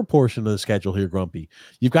tougher portion of the schedule here, Grumpy.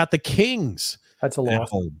 You've got the Kings. That's a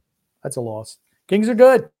loss. That's a loss. Kings are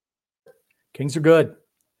good. Kings are good.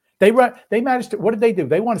 They managed to. What did they do?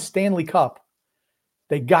 They won a Stanley Cup.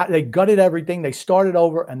 They gutted everything. They started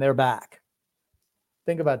over, and they're back.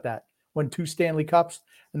 Think about that. Won 2 Stanley Cups,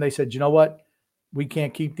 and they said, you know what? We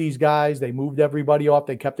can't keep these guys. They moved everybody off.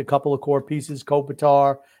 They kept a couple of core pieces: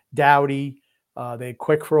 Kopitar, Doughty. They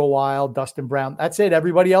quick for a while, Dustin Brown. That's it.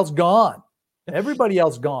 Everybody else gone. Everybody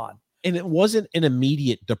else gone. And it wasn't an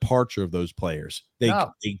immediate departure of those players. They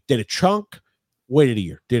did a chunk, waited a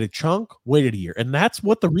year. Did a chunk, waited a year. And that's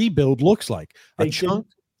what the rebuild looks like. A chunk,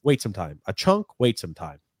 wait some time. A chunk, wait some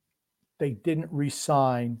time. They didn't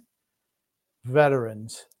re-sign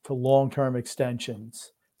veterans to long-term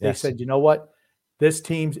extensions. They said, you know what? This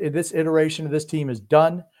iteration of this team is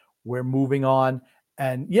done. We're moving on.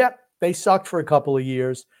 And they sucked for a couple of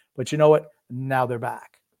years, but you know what? Now they're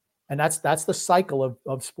back. And that's the cycle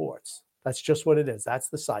of sports. That's just what it is. That's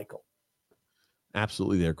the cycle.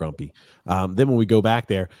 Absolutely there, Grumpy. Then when we go back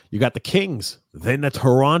there, you got the Kings, then the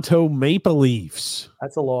Toronto Maple Leafs.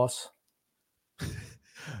 That's a loss.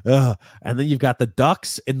 And then you've got the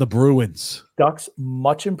Ducks and the Bruins. Ducks,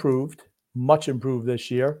 much improved this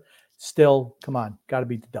year. Still, come on, got to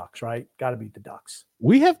beat the Ducks, right? Got to beat the Ducks.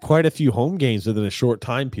 We have quite a few home games within a short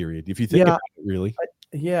time period, if you think about it, really.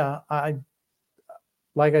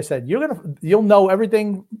 Like I said, you'll know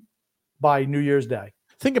everything by New Year's Day.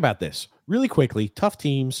 Think about this really quickly. Tough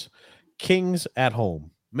teams: Kings at home,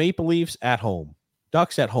 Maple Leafs at home,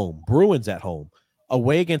 Ducks at home, Bruins at home,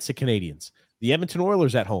 away against the Canadiens, the Edmonton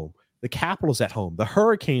Oilers at home, the Capitals at home, the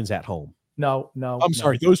Hurricanes at home. No. I'm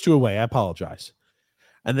sorry, those 2 away. I apologize.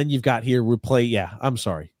 And then you've got here replay. Yeah, I'm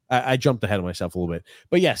sorry. I jumped ahead of myself a little bit.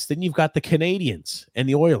 But yes, then you've got the Canadiens and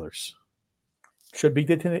the Oilers. Should beat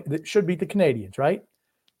the Canadiens, right?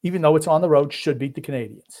 Even though it's on the road, should beat the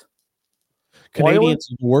Canadiens.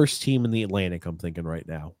 Canadiens are the worst team in the Atlantic, I'm thinking right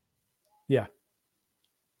now. Yeah.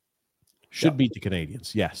 Should beat the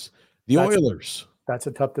Canadiens, yes. The Oilers. That's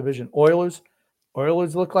a tough division. Oilers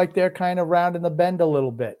look like they're kind of rounding the bend a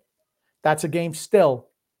little bit. That's a game still.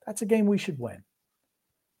 That's a game we should win.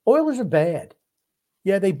 Oilers are bad.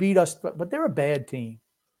 Yeah, they beat us, but they're a bad team.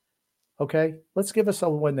 Okay, let's give us a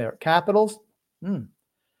win there. Capitals?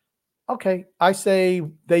 Okay, I say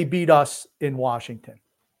they beat us in Washington.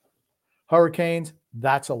 Hurricanes?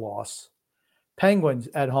 That's a loss. Penguins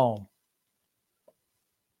at home?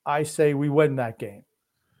 I say we win that game.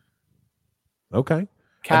 Okay.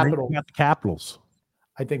 Capitals? Got the Capitals.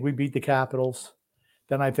 I think we beat the Capitals.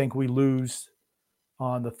 Then I think we lose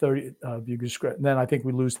on the 30. Then I think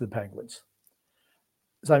we lose to the Penguins.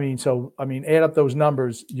 So I mean, add up those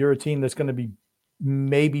numbers. You're a team that's going to be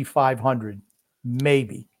maybe 500,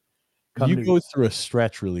 maybe. You go through a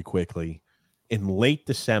stretch really quickly in late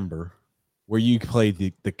December where you play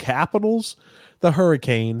the Capitals, the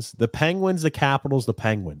Hurricanes, the Penguins, the Capitals, the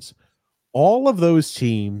Penguins. All of those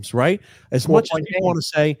teams, right? As much as you want to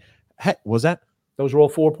say, hey, was that? Those were all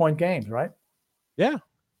 4-point games, right? Yeah.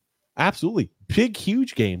 Absolutely. Big,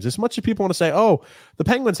 huge games. As much as people want to say, oh, the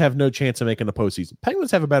Penguins have no chance of making the postseason. Penguins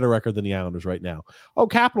have a better record than the Islanders right now. Oh,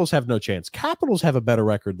 Capitals have no chance. Capitals have a better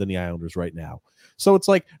record than the Islanders right now. So it's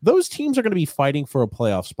like those teams are going to be fighting for a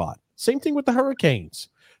playoff spot. Same thing with the Hurricanes.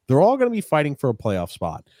 They're all going to be fighting for a playoff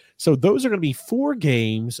spot. So those are going to be 4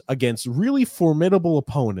 games against really formidable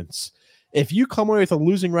opponents. If you come away with a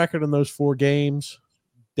losing record in those 4 games,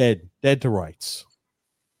 dead to rights.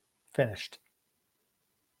 Finished.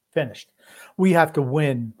 We have to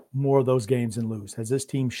win more of those games than lose. Has this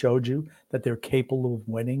team showed you that they're capable of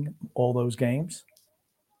winning all those games?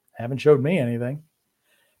 Haven't showed me anything.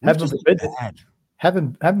 Heaven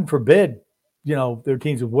forbid, their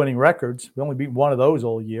teams with winning records. We only beat one of those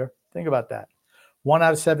all year. Think about that. 1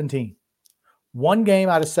 out of 17. 1 game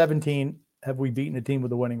out of 17 have we beaten a team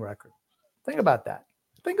with a winning record. Think about that.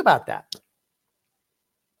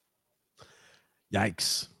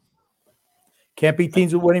 Yikes. Can't beat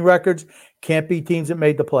teams with winning records. Can't beat teams that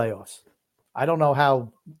made the playoffs. I don't know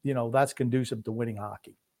how, that's conducive to winning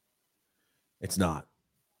hockey. It's not.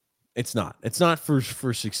 It's not for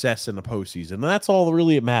success in the postseason. And that's all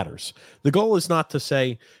really it matters. The goal is not to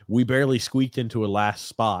say we barely squeaked into a last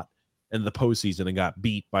spot in the postseason and got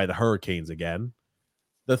beat by the Hurricanes again.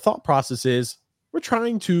 The thought process is we're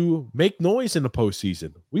trying to make noise in the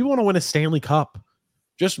postseason. We want to win a Stanley Cup.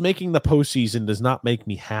 Just making the postseason does not make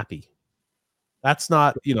me happy. That's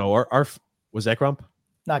not, our was that Grump?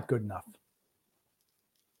 Not good enough.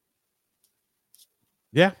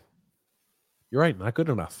 Yeah, you're right. Not good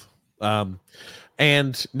enough.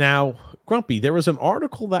 And now, Grumpy, there was an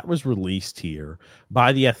article that was released here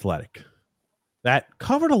by The Athletic that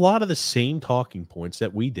covered a lot of the same talking points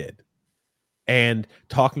that we did. And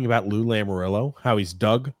talking about Lou Lamoriello, how he's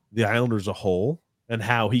dug the Islanders a hole and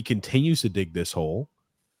how he continues to dig this hole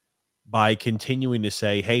by continuing to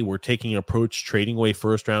say, hey, we're taking an approach trading away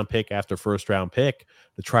first-round pick after first-round pick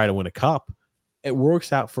to try to win a cup. It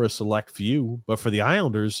works out for a select few, but for the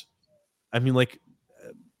Islanders, I mean,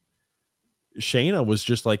 Shayna was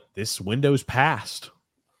just like, this window's passed.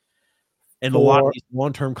 And a lot of these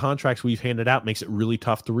long-term contracts we've handed out makes it really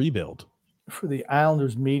tough to rebuild. For the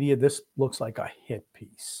Islanders media, this looks like a hit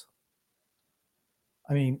piece.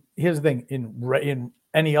 I mean, here's the thing. In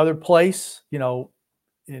any other place,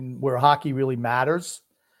 in where hockey really matters,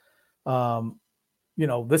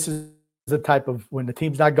 this is the type of, when the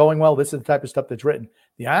team's not going well, this is the type of stuff that's written.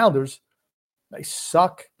 The Islanders, they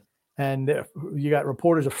suck. And you got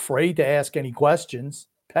reporters afraid to ask any questions,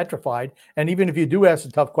 petrified. And even if you do ask a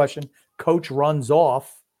tough question, coach runs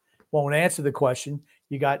off, won't answer the question.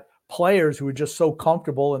 You got players who are just so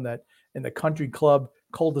comfortable in the country club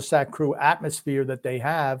cul-de-sac crew atmosphere that they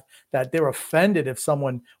have, that they're offended if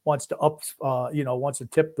someone wants to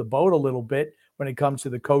tip the boat a little bit when it comes to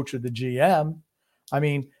the coach or the GM. I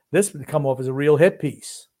mean, this would come off as a real hit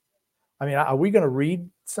piece. I mean, are we going to read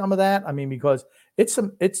some of that? I mean, because it's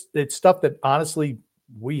stuff that honestly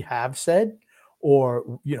we have said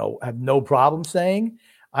or, have no problem saying.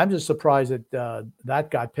 I'm just surprised that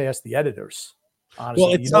that got past the editors.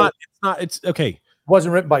 Honestly. Well, it's okay. It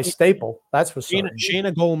wasn't written by Staple. That's for certain.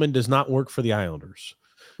 Shayna Goldman does not work for the Islanders.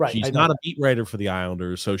 Right. She's not a beat writer for the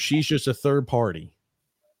Islanders. So she's just a third party.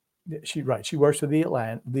 She works for the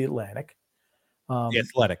Atlantic.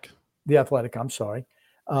 The Athletic. I'm sorry.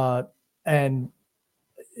 And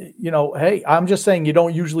hey, I'm just saying you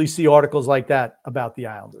don't usually see articles like that about the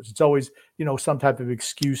Islanders. It's always, some type of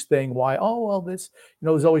excuse thing. Why? Oh, well,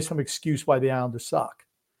 there's always some excuse why the Islanders suck.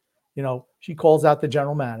 She calls out the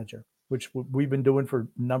general manager, which we've been doing for a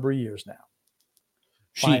number of years now.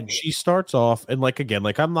 She starts off and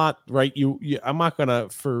I'm not right. I'm not gonna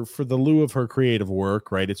for the lieu of her creative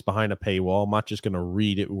work, right? It's behind a paywall. I'm not just gonna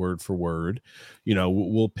read it word for word.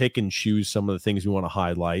 We'll pick and choose some of the things we want to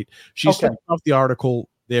highlight. She starts off the article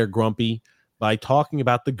there, Grumpy, by talking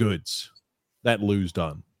about the goods that Lou's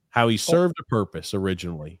done, how he served a purpose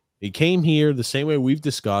originally. He came here the same way we've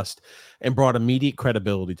discussed and brought immediate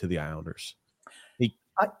credibility to the Islanders.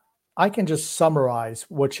 I can just summarize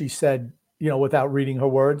what she said, without reading her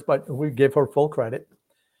words, but we give her full credit.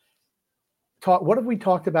 What have we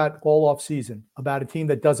talked about all off season about a team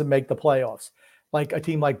that doesn't make the playoffs? Like a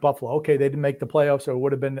team like Buffalo. Okay, they didn't make the playoffs, or it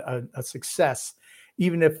would have been a success,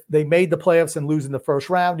 even if they made the playoffs and lose in the first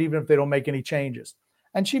round, even if they don't make any changes.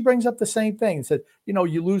 And she brings up the same thing and said,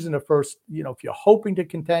 you lose in the first, if you're hoping to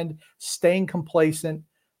contend, staying complacent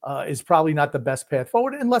is probably not the best path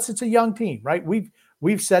forward unless it's a young team, right?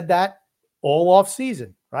 We've said that all off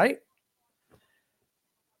season, right?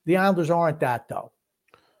 The Islanders aren't that, though.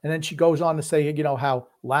 And then she goes on to say, how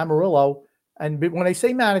Lamoriello, and when they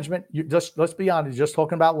say management, let's be honest, just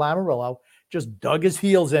talking about Lamoriello, just dug his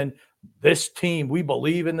heels in, this team, we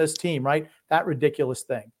believe in this team, right? That ridiculous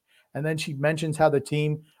thing. And then she mentions how the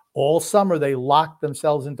team all summer, they locked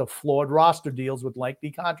themselves into flawed roster deals with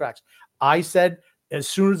lengthy contracts. I said, as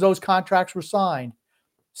soon as those contracts were signed,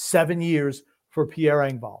 7 years for Pierre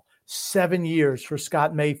Engvall, 7 years for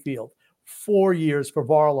Scott Mayfield, 4 years for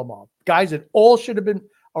Varlamov. Guys that all should have been,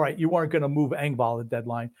 all right, you weren't going to move Engvall at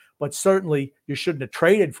deadline, but certainly you shouldn't have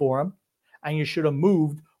traded for him, and you should have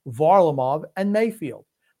moved Varlamov and Mayfield.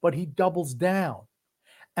 But he doubles down.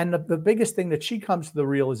 And the biggest thing that she comes to the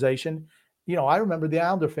realization, I remember the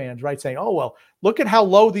Islander fans, right, saying, oh, well, look at how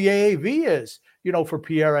low the AAV is, for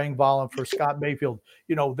Pierre Engvall and for Scott Mayfield.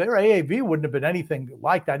 Their AAV wouldn't have been anything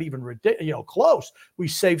like that, even close. We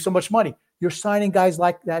saved so much money. You're signing guys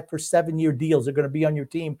like that for 7-year deals. They're going to be on your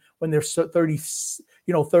team when they're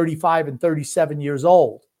 35 and 37 years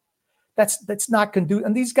old. That's not conducive.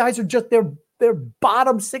 And these guys are just they're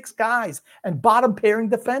bottom 6 guys and bottom pairing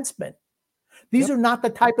defensemen. These are not the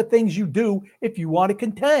type of things you do if you want to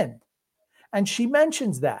contend. And she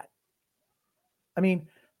mentions that. I mean,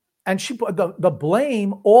 and the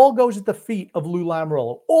blame all goes at the feet of Lou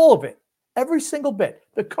Lamoriello. All of it. Every single bit.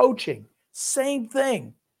 The coaching. Same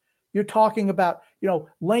thing. You're talking about,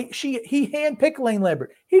 Lane. He handpicked Lane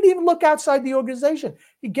Lambert. He didn't even look outside the organization.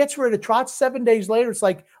 He gets rid of Trotz 7 days later. It's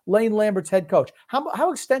like Lane Lambert's head coach.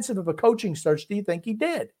 How extensive of a coaching search do you think he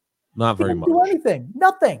did? Not very much. He didn't do anything.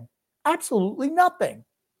 Nothing. Absolutely nothing.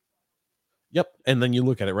 Yep. And then you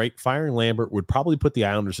look at it, right? Firing Lambert would probably put the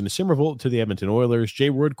Islanders in a similar vote to the Edmonton Oilers. Jay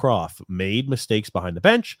Woodcroft made mistakes behind the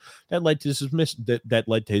bench that led to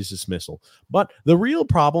his dismissal. But the real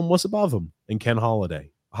problem was above him in Ken Holland.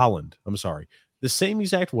 I'm sorry. The same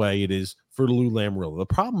exact way it is for Lou Lamoriello. The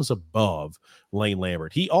problem is above Lane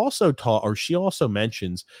Lambert. She also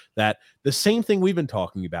mentions that the same thing we've been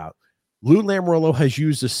talking about. Lou Lamoriello has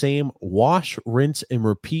used the same wash, rinse, and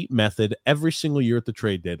repeat method every single year at the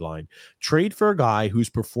trade deadline. Trade for a guy who's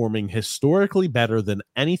performing historically better than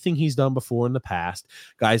anything he's done before in the past.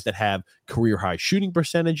 Guys that have career-high shooting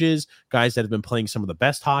percentages. Guys that have been playing some of the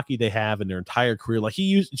best hockey they have in their entire career.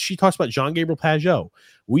 She talks about Jean-Gabriel Pageau.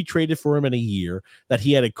 We traded for him in a year that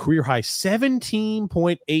he had a career-high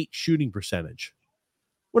 17.8 shooting percentage.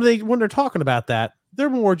 When they're talking about that, they're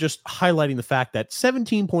more just highlighting the fact that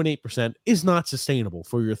 17.8% is not sustainable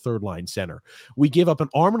for your third line center. We give up an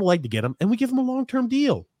arm and a leg to get him, and we give him a long-term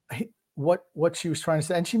deal. What she was trying to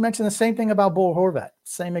say, and she mentioned the same thing about Bo Horvat,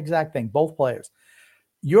 same exact thing, both players.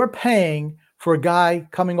 You're paying for a guy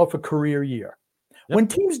coming off a career year. Yep. When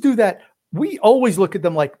teams do that, we always look at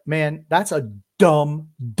them like, man, that's a dumb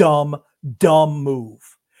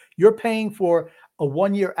move. You're paying for a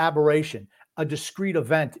 1-year aberration, a discrete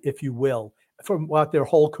event, if you will, from what their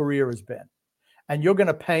whole career has been. And you're going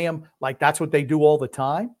to pay them like that's what they do all the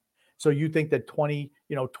time. So you think that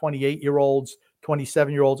 28-year-olds,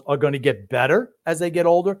 27-year-olds are going to get better as they get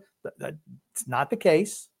older? That's not the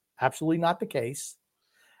case. Absolutely not the case.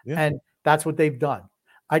 Yeah. And that's what they've done.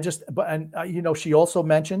 She also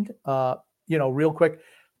mentioned, real quick,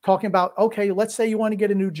 talking about, okay, let's say you want to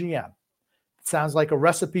get a new GM. It sounds like a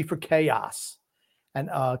recipe for chaos.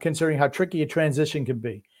 And considering how tricky a transition can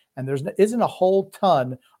be. And there isn't a whole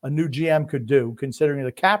ton a new GM could do, considering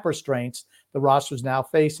the cap restraints the roster is now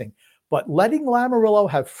facing. But letting Lamoriello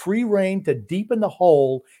have free reign to deepen the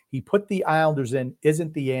hole he put the Islanders in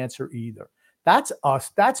isn't the answer either. That's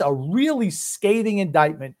a really scathing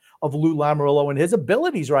indictment of Lou Lamoriello and his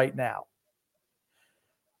abilities right now.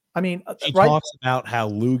 I mean, she talks about how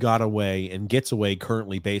Lou got away and gets away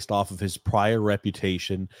currently based off of his prior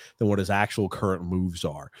reputation than what his actual current moves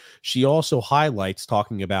are. She also highlights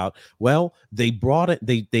talking about, well, they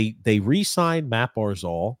re-signed Matt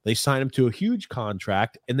Barzal, they signed him to a huge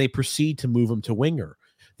contract, and they proceed to move him to winger.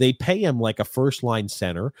 They pay him like a first-line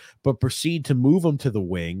center, but proceed to move him to the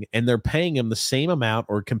wing, and they're paying him the same amount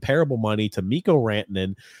or comparable money to Mikko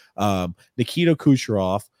Rantanen, Nikita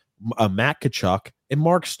Kucherov, Matt Tkachuk, and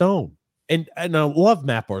Mark Stone. And I love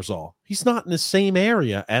Matt Barzal. He's not in the same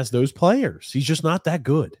area as those players. He's just not that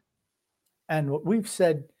good. And what we've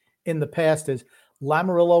said in the past is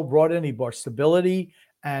Lamoriello brought in, he brought stability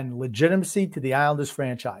and legitimacy to the Islanders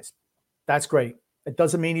franchise. That's great. It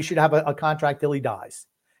doesn't mean he should have a contract till he dies.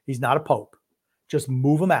 He's not a pope. Just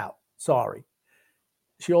move him out. Sorry.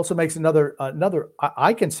 She also makes another,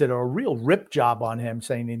 I consider a real rip job on him,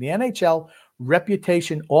 saying in the NHL,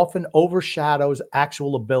 reputation often overshadows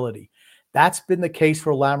actual ability. That's been the case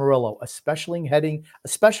for Lamoriello, especially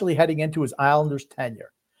heading into his Islanders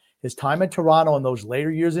tenure. His time in Toronto and those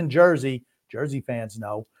later years in Jersey fans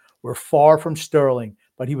know, were far from sterling,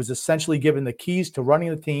 but he was essentially given the keys to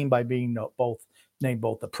running the team by being both named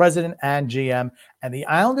both the president and GM, and the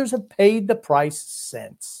Islanders have paid the price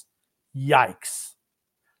since. Yikes.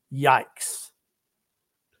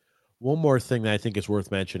 One more thing that I think is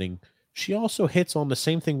worth mentioning. She also hits on the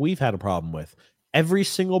same thing we've had a problem with. Every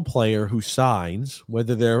single player who signs,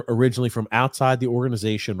 whether they're originally from outside the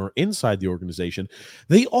organization or inside the organization,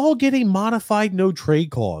 they all get a modified no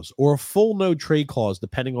trade clause or a full no trade clause,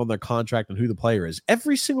 depending on their contract and who the player is.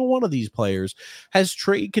 Every single one of these players has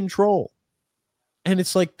trade control. And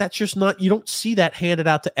it's like, that's just not, you don't see that handed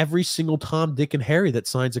out to every single Tom, Dick, and Harry that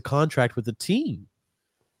signs a contract with the team.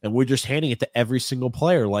 And we're just handing it to every single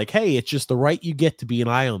player. Like, hey, it's just the right you get to be an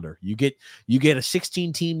Islander. You get a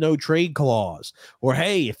 16-team no trade clause. Or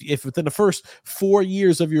hey, if within the first 4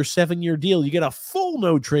 years of your 7-year deal, you get a full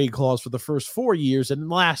no trade clause for the first 4 years, and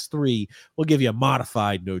the last 3, we'll give you a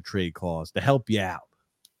modified no trade clause to help you out.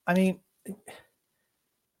 I mean,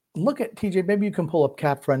 look at TJ. Maybe you can pull up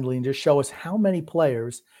Cap Friendly and just show us how many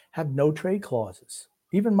players have no trade clauses,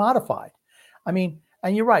 even modified. I mean,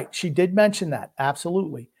 and you're right. She did mention that.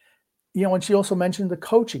 Absolutely. And she also mentioned the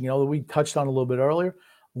coaching, that we touched on a little bit earlier.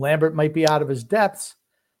 Lambert might be out of his depths,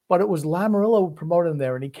 but it was Lamoriello who promoted him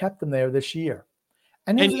there, and he kept him there this year.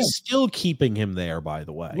 And he's still keeping him there, by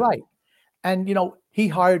the way. Right. And, he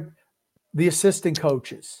hired the assistant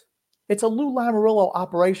coaches. It's a Lou Lamoriello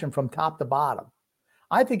operation from top to bottom.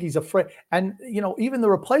 I think he's afraid. And, even the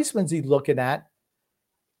replacements he's looking at,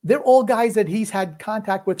 they're all guys that he's had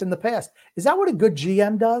contact with in the past. Is that what a good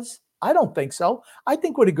GM does? I don't think so. I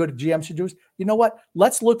think what a good GM should do is, you know what?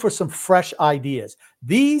 Let's look for some fresh ideas.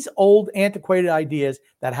 These old antiquated ideas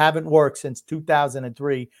that haven't worked since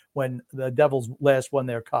 2003 when the Devils last won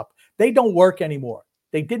their cup, they don't work anymore.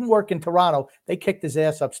 They didn't work in Toronto. They kicked his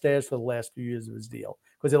ass upstairs for the last few years of his deal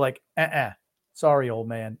because they're like, sorry, old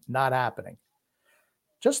man, not happening.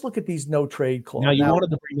 Just look at these no trade clauses. Now, you wanted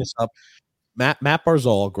to bring this up. Matt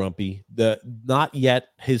Barzal, Grumpy, not yet.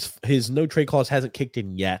 His no trade clause hasn't kicked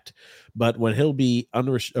in yet, but when he'll be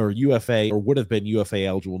UFA or would have been UFA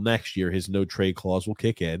eligible next year, his no trade clause will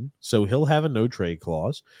kick in. So he'll have a no trade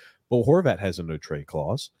clause. Bo Horvat has a no trade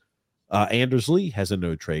clause. Anders Lee has a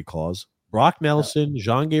no trade clause. Brock Nelson,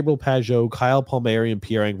 Jean-Gabriel Pageau, Kyle Palmieri, and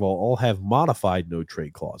Pierre Engvall all have modified no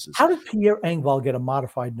trade clauses. How did Pierre Engvall get a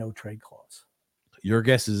modified no trade clause? Your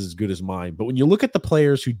guess is as good as mine. But when you look at the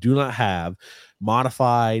players who do not have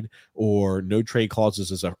modified or no trade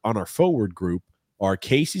clauses on our forward group are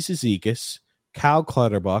Casey Cizikas, Kyle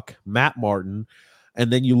Clutterbuck, Matt Martin,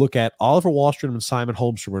 and then you look at Oliver Wahlstrom and Simon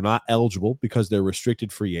Holmstrom are not eligible because they're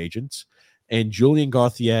restricted free agents, and Julian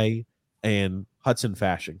Gauthier and Hudson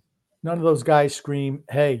Fasching. None of those guys scream,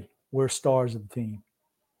 hey, we're stars of the team.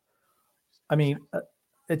 I mean,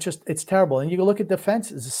 it's terrible. And you look at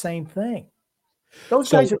defense, it's the same thing. Those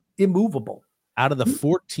guys are immovable. Out of the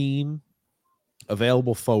 14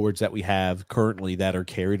 available forwards that we have currently that are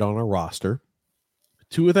carried on our roster,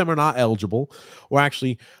 2 of them are not eligible. Or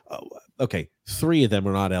actually, 3 of them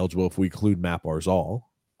are not eligible if we include Matt Barzal.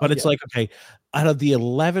 But it's out of the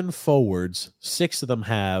 11 forwards, 6 of them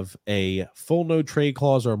have a full no trade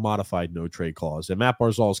clause or a modified no trade clause. And Matt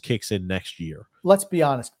Barzal's kicks in next year. Let's be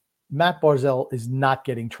honest. Matt Barzal is not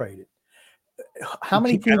getting traded. How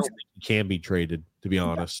many teams? I don't think he can be traded, to be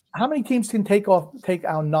honest. How many teams can take out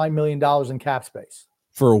 $9 million in cap space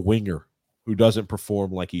for a winger who doesn't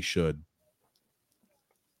perform like he should?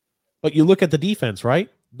 But you look at the defense, right?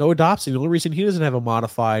 Noah Dobson. The only reason he doesn't have a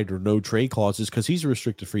modified or no trade clause is because he's a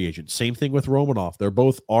restricted free agent. Same thing with Romanov. They're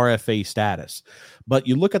both RFA status. But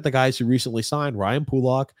you look at the guys who recently signed: Ryan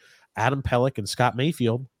Pulock, Adam Pelech, and Scott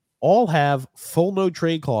Mayfield. All have full no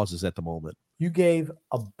trade clauses at the moment. You gave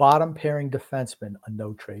a bottom pairing defenseman a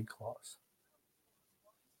no trade clause.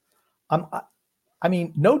 I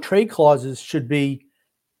mean, no trade clauses should be,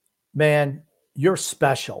 man, you're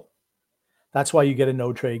special. That's why you get a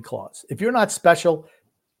no trade clause. If you're not special,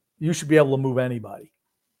 you should be able to move anybody.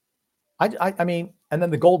 I mean, and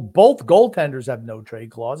then both goaltenders have no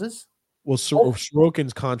trade clauses. Well,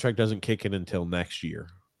 Sorokin's contract doesn't kick in until next year.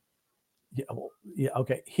 Yeah,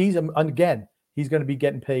 okay. He's going to be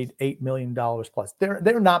getting paid $8 million plus.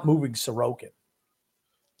 They're not moving Sorokin.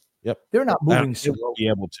 Yep, they're not moving Sorokin. He'll be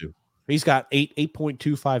able to. He's got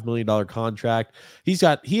 $8.25 million contract. He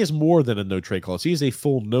has more than a no trade clause. He has a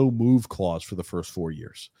full no move clause for the first 4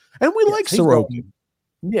 years. And we like Sorokin.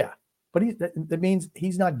 Yeah, but that means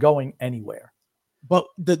he's not going anywhere. But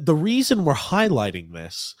the reason we're highlighting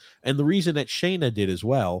this, and the reason that Shayna did as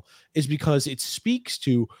well, is because it speaks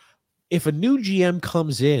to, if a new GM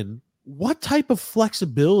comes in, what type of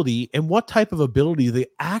flexibility and what type of ability they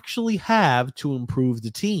actually have to improve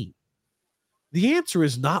the team. The answer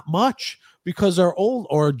is not much, because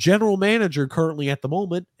our general manager currently at the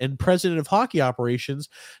moment and president of hockey operations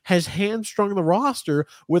has hamstrung the roster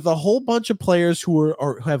with a whole bunch of players who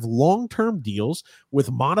have long-term deals with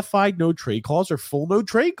modified no trade clause or full no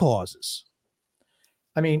trade clauses.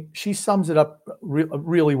 I mean, she sums it up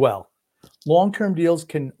really well. Long-term deals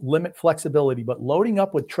can limit flexibility, but loading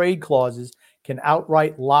up with trade clauses can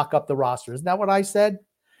outright lock up the roster. Isn't that what I said?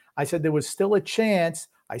 I said there was still a chance.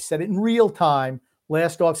 I said it in real time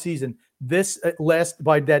last offseason. This last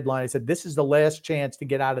by deadline, I said this is the last chance to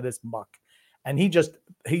get out of this muck, and he just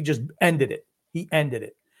ended it. He ended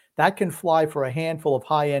it. That can fly for a handful of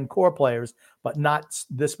high-end core players, but not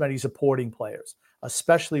this many supporting players,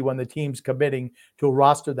 especially when the team's committing to a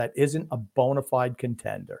roster that isn't a bona fide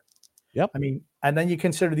contender. Yep. I mean, and then you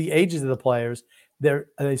consider the ages of the players. And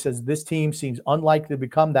he says this team seems unlikely to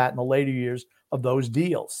become that in the later years of those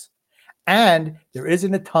deals. And there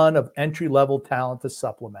isn't a ton of entry-level talent to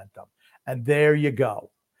supplement them. And there you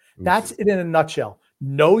go. That's it in a nutshell.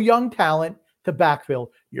 No young talent to backfill.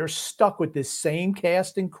 You're stuck with this same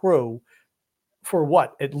cast and crew for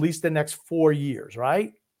what? At least the next 4 years,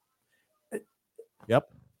 right?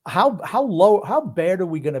 Yep. How bad are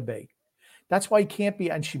we going to be? That's why he can't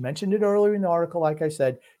be, and she mentioned it earlier in the article, like I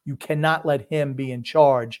said, you cannot let him be in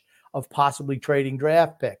charge of possibly trading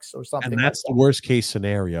draft picks or something. And that's the worst case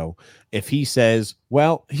scenario. If he says,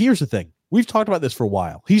 well, here's the thing. We've talked about this for a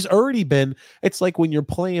while. He's already been, it's like when you're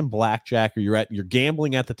playing blackjack or you're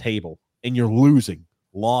gambling at the table and you're losing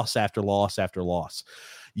loss after loss after loss.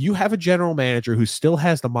 You have a general manager who still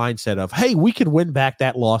has the mindset of, hey, we can win back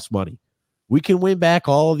that lost money. We can win back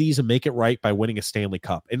all of these and make it right by winning a Stanley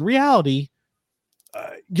Cup. In reality,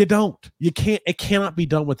 you don't. You can't. It cannot be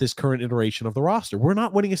done with this current iteration of the roster. We're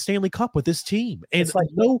not winning a Stanley Cup with this team, and it's like,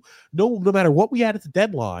 no matter what we had at the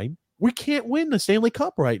deadline, we can't win the Stanley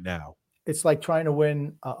Cup right now. It's like trying to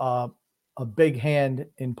win a big hand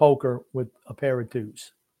in poker with a pair of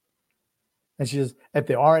twos. And she says, if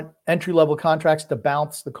there aren't entry-level contracts to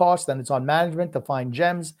bounce the cost, then it's on management to find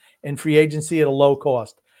gems in free agency at a low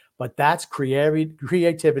cost. But that's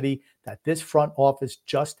creativity that this front office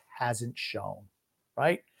just hasn't shown.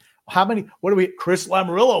 Right? Chris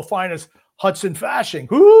Lamoriello find us Hudson Fasching.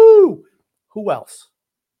 Who else?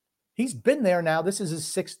 He's been there now. This is his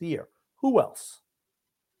 6th year. Who else?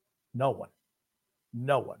 No one.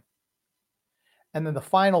 And then the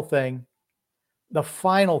final thing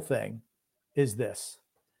is this.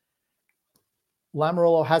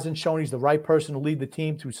 Lamoriello hasn't shown he's the right person to lead the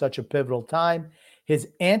team through such a pivotal time. His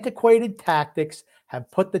antiquated tactics have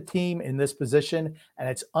put the team in this position, and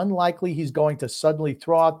it's unlikely he's going to suddenly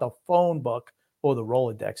throw out the phone book, or the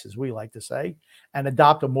Rolodex, as we like to say, and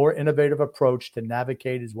adopt a more innovative approach to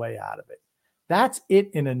navigate his way out of it. That's it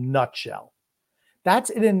in a nutshell.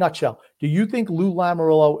 Do you think Lou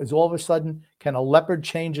Lamoriello is all of a sudden, can a leopard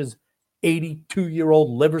change his 82-year-old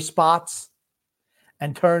liver spots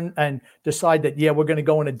and turn and decide that, yeah, we're going to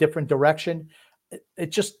go in a different direction?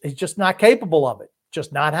 He's just not capable of it.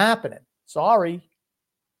 Just not happening. Sorry.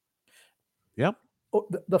 Yep.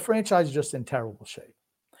 The franchise is just in terrible shape.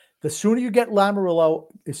 The sooner you get Lamoriello,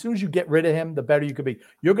 as soon as you get rid of him, the better you could be.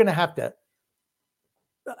 You're going to have to.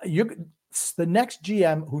 The next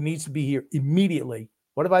GM who needs to be here immediately.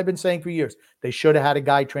 What have I been saying for years? They should have had a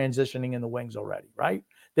guy transitioning in the wings already, right?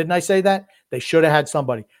 Didn't I say that? They should have had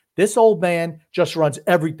somebody. This old man just runs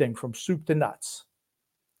everything from soup to nuts,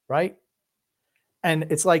 right? And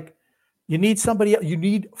it's like you need somebody else. You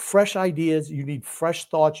need fresh ideas. You need fresh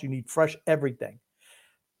thoughts. You need fresh everything.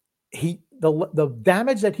 The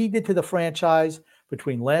damage that he did to the franchise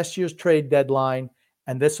between last year's trade deadline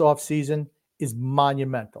and this offseason is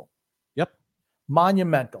monumental. Yep.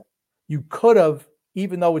 Monumental. You could have,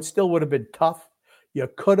 even though it still would have been tough, you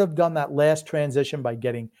could have done that last transition by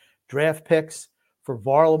getting draft picks for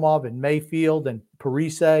Varlamov and Mayfield and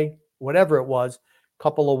Parise, whatever it was,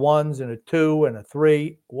 couple of 1s and a 2 and a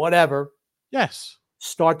 3, whatever. Yes.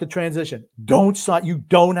 Start the transition. You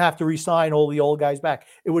don't have to re-sign all the old guys back.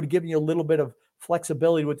 It would have given you a little bit of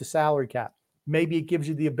flexibility with the salary cap. Maybe it gives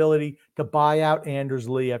you the ability to buy out Anders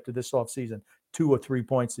Lee after this offseason. 2 or 3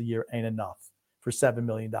 points a year ain't enough for $7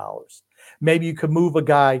 million. Maybe you could move a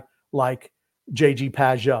guy like JG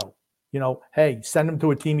Pageau. Hey, send him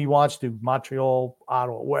to a team he wants to, Montreal,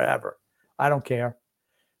 Ottawa, wherever. I don't care.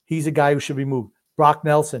 He's a guy who should be moved. Brock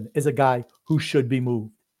Nelson is a guy who should be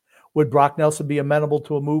moved. Would Brock Nelson be amenable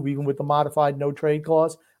to a move even with the modified no trade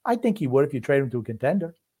clause? I think he would if you trade him to a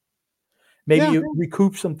contender. Maybe you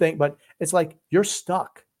recoup something, but it's like you're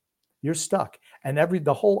stuck. You're stuck. And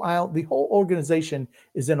the whole organization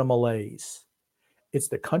is in a malaise. It's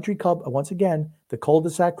the country club, once again, the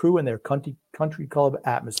cul-de-sac crew and their country club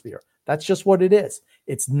atmosphere. That's just what it is.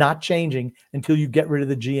 It's not changing until you get rid of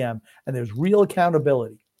the GM, and there's real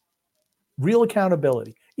accountability. Real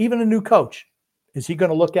accountability. Even a new coach. Is he going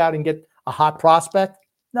to look out and get a hot prospect?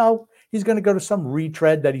 No. He's going to go to some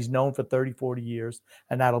retread that he's known for 30, 40 years,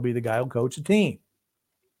 and that'll be the guy who'll coach the team.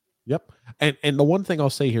 Yep. And the one thing I'll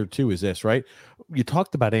say here, too, is this, right? You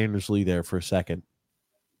talked about Anders Lee there for a second.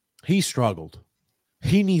 He struggled.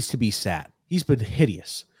 He needs to be sat. He's been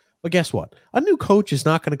hideous. But guess what? A new coach is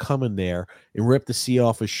not going to come in there and rip the C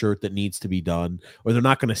off his shirt that needs to be done, or they're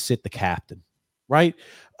not going to sit the captain, right?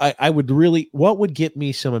 I would really, what would get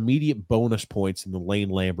me some immediate bonus points in the Lane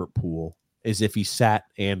Lambert pool is if he sat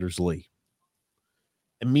Anders Lee.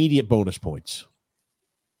 Immediate bonus points.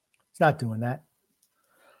 He's not doing that.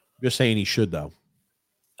 I'm just saying he should, though.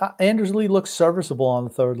 Anders Lee looks serviceable on the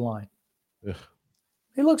third line. Ugh.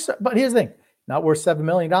 He looks, but here's the thing. Not worth $7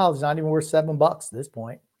 million. Not even worth $7 at this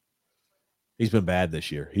point. He's been bad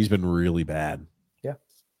this year. He's been really bad. Yeah.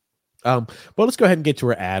 But let's go ahead and get to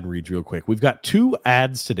our ad reads real quick. We've got 2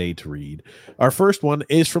 ads today to read. Our first one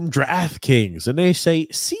is from DraftKings, and they say,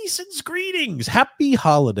 "Season's greetings, happy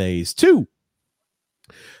holidays to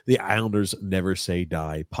the Islanders Never Say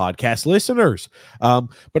Die podcast listeners." But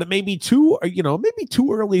it may be too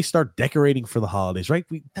early to start decorating for the holidays, right?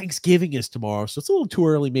 Thanksgiving is tomorrow, so it's a little too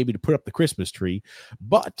early maybe to put up the Christmas tree,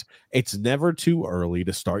 but it's never too early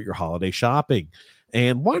to start your holiday shopping.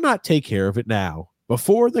 And why not take care of it now?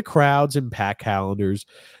 Before the crowds and pack calendars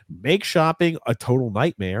make shopping a total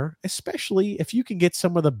nightmare, especially if you can get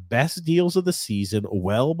some of the best deals of the season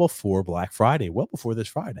well before Black Friday, well before this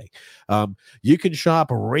Friday. You can shop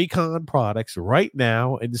Raycon products right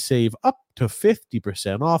now and save up to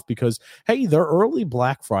 50% off because, hey, their early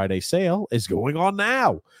Black Friday sale is going on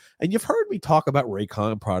now. And you've heard me talk about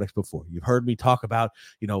Raycon products before. You've heard me talk about,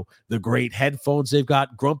 the great headphones they've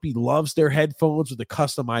got. Grumpy loves their headphones with the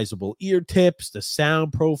customizable ear tips, the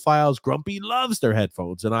sound profiles. Grumpy loves their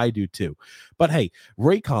headphones, and I do too. But hey,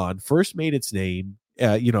 Raycon first made its name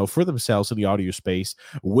for themselves in the audio space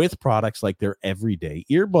with products like their everyday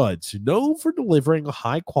earbuds, known for delivering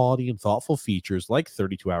high quality and thoughtful features like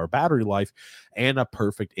 32-hour battery life and a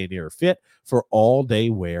perfect in-ear fit for all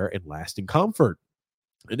day wear and lasting comfort.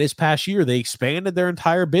 In this past year, they expanded their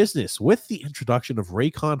entire business with the introduction of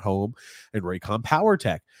Raycon Home and Raycon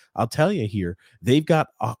PowerTech. I'll tell you here, they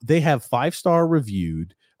have 5-star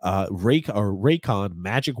reviewed Raycon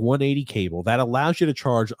Magic 180 cable that allows you to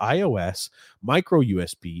charge iOS, micro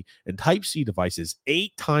USB, and Type-C devices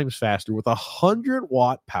 8 times faster with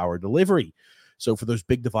 100-watt power delivery. So for those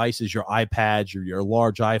big devices, your iPads, your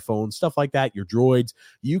large iPhones, stuff like that, your Droids,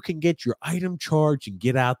 you can get your item charged and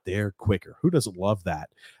get out there quicker. Who doesn't love that?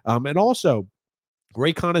 And also,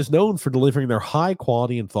 Raycon is known for delivering their high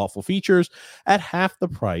quality and thoughtful features at half the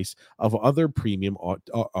price of other premium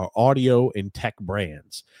audio and tech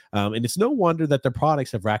brands. And it's no wonder that their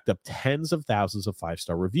products have racked up tens of thousands of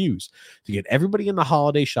 5-star reviews. To get everybody in the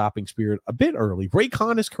holiday shopping spirit a bit early,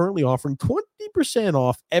 Raycon is currently offering 20%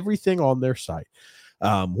 off everything on their site,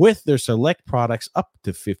 with their select products up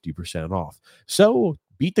to 50% off. So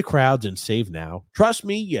beat the crowds and save now. Trust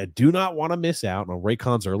me, you do not want to miss out on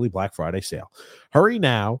Raycon's early Black Friday sale. Hurry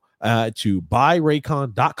now to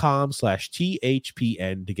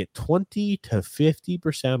buyraycon.com/THPN to get 20 to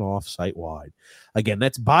 50% off site-wide. Again,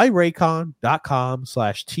 that's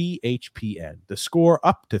buyraycon.com/THPN to score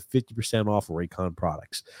up to 50% off Raycon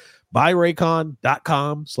products.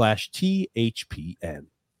 Buyraycon.com/THPN.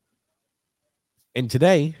 And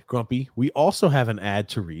today, Grumpy, we also have an ad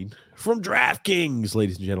to read from DraftKings,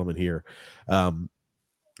 ladies and gentlemen here. Who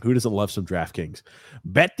doesn't love some DraftKings?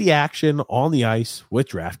 Bet the action on the ice with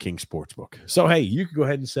DraftKings Sportsbook. So, hey, you could go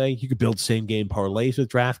ahead and say you could build same-game parlays with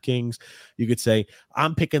DraftKings. You could say,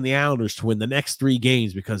 I'm picking the Islanders to win the next 3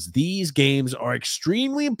 games because these games are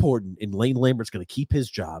extremely important, and Lane Lambert's going to keep his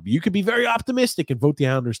job. You could be very optimistic and vote the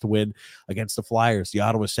Islanders to win against the Flyers, the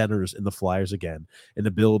Ottawa Senators, and the Flyers again, and to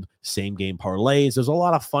build same-game parlays. There's a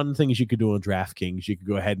lot of fun things you could do on DraftKings. You could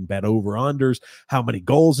go ahead and bet over-unders, how many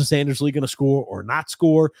goals is Anders Lee going to score or not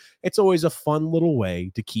score. It's always a fun little way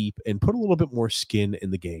to keep and put a little bit more skin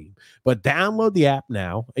in the game. But download the app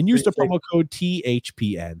now and use the promo code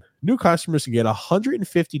THPN. New customers can get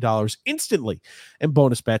 $150 instantly and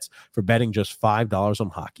bonus bets for betting just $5 on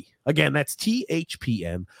hockey. Again, that's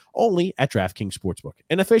THPN only at DraftKings Sportsbook,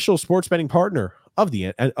 an official sports betting partner of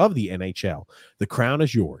the NHL. The crown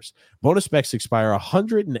is yours. Bonus bets expire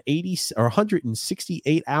 180 or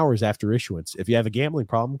 168 hours after issuance. If you have a gambling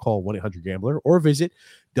problem, call 1-800-GAMBLER or visit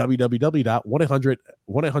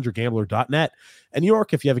www.1-800-gambler.net. In New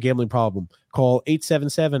York, if you have a gambling problem, call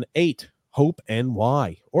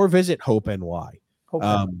 877-8-HOPE-NY or visit Hope NY.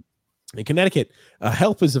 In Connecticut,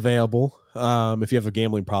 help is available if you have a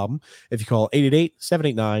gambling problem. If you call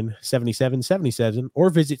 888-789-7777 or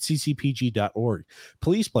visit ccpg.org.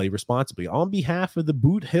 Please play responsibly on behalf of the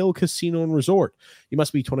Boot Hill Casino and Resort. You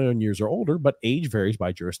must be 21 years or older, but age varies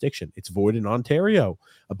by jurisdiction. It's void in Ontario.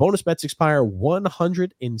 Bonus bets expire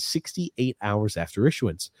 168 hours after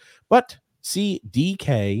issuance. But see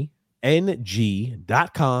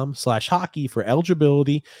DKNG.com/hockey for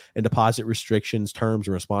eligibility and deposit restrictions, terms,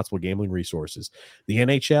 and responsible gambling resources. The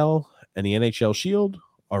NHL and the NHL Shield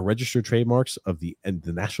are registered trademarks of the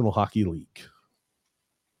National Hockey League.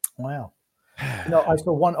 Wow. I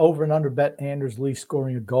saw one over and under bet Anders Lee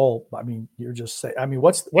scoring a goal. I mean, you're just saying. I mean,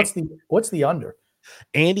 what's the under?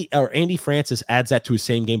 Andy Francis adds that to his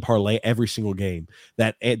same game parlay every single game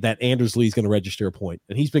that Anders Lee is going to register a point,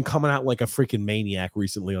 and he's been coming out like a freaking maniac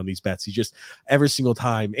recently on these bets. He just every single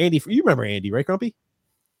time. Andy, you remember Andy, right, Grumpy?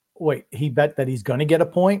 Wait, he bet that he's going to get a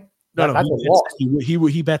point. No,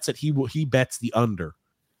 he bets that he bets the under.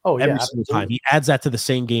 Oh, every single time. He adds that to the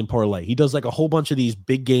same game parlay. He does like a whole bunch of these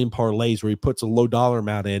big game parlays where he puts a low dollar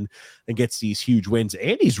amount in and gets these huge wins.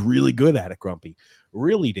 Andy's really good at it, Grumpy.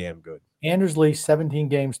 Really damn good. Anders Lee, 17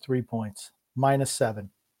 games, 3 points, -7.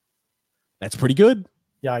 That's pretty good.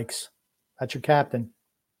 Yikes. That's your captain.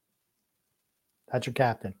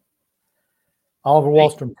 Oliver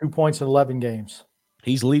Wahlstrom, 2 points in 11 games.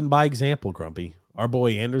 He's leading by example, Grumpy. Our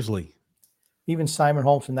boy, Anders Lee. Even Simon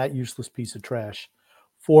Holmson, that useless piece of trash,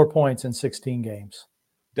 4 points in 16 games.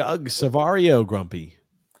 Doug Savario, Grumpy.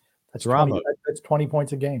 That's 20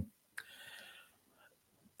 points a game.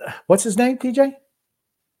 What's his name, TJ?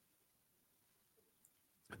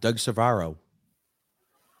 Doug Saravo.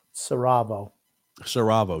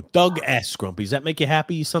 Doug S. Grumpy. Does that make you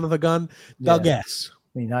happy, you son of a gun? Doug S.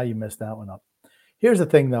 I mean, now you messed that one up. Here's the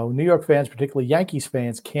thing, though. New York fans, particularly Yankees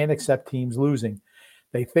fans, can't accept teams losing.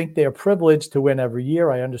 They think they're privileged to win every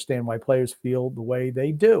year. I understand why players feel the way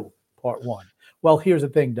they do, part one. Well, here's the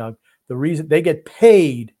thing, Doug. The reason they get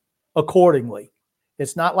paid accordingly.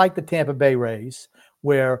 It's not like the Tampa Bay Rays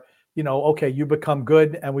where, okay, you become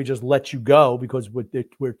good and we just let you go because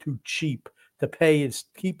we're too cheap to pay and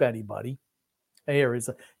keep anybody.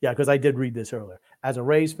 Because I did read this earlier. As a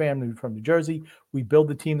Rays fan from New Jersey, we build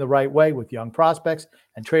the team the right way with young prospects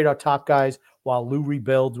and trade our top guys while Lou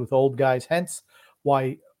rebuilds with old guys. Hence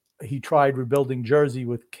why he tried rebuilding Jersey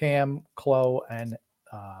with Cam, Clo, and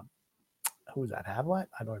who was that? Havlat?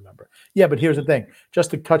 I don't remember. Yeah, but here's the thing.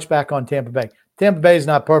 Just to touch back on Tampa Bay. Tampa Bay is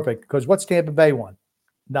not perfect because what's Tampa Bay won?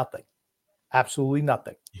 Nothing. Absolutely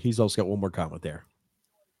nothing. He's also got one more comment there.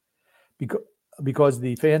 Because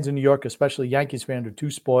the fans in New York, especially Yankees fans, are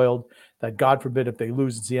too spoiled that God forbid if they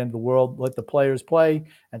lose, it's the end of the world. Let the players play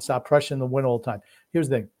and stop pressuring the win all the time. Here's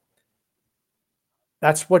the thing.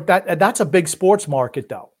 That's a big sports market,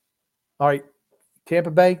 though. All right.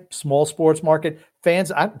 Tampa Bay, small sports market. Fans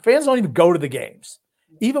don't even go to the games.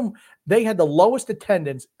 Even they had the lowest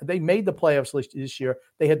attendance. They made the playoffs this year.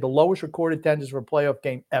 They had the lowest recorded attendance for a playoff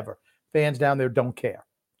game ever. Fans down there don't care.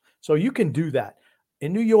 So you can do that.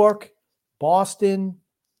 In New York, Boston,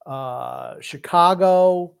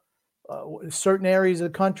 Chicago, certain areas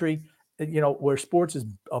of the country, where sports is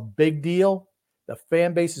a big deal. The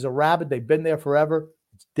fan bases are rabid. They've been there forever.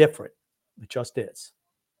 It's different. It just is.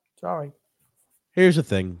 Sorry. Here's the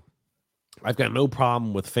thing. I've got no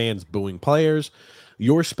problem with fans booing players.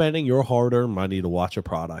 You're spending your hard-earned money to watch a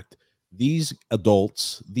product. These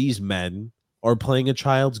adults, these men, are playing a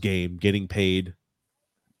child's game, getting paid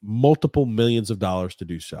multiple millions of dollars to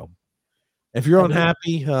do so. If you're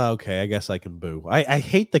unhappy, okay, I guess I can boo. I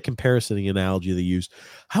hate the comparison, the analogy they use.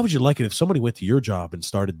 How would you like it if somebody went to your job and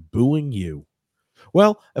started booing you?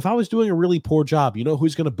 Well, if I was doing a really poor job, you know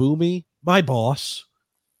who's going to boo me? My boss.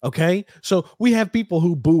 Okay, so we have people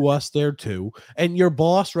who boo us there too. And your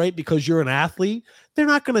boss, right, because you're an athlete, they're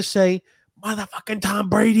not going to say, motherfucking Tom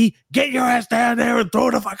Brady, get your ass down there and throw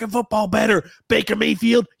the fucking football better. Baker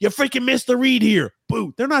Mayfield, you freaking missed the read here.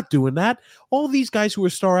 Boo. They're not doing that. All these guys who are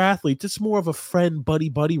star athletes, it's more of a friend,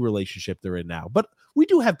 buddy relationship they're in now. But we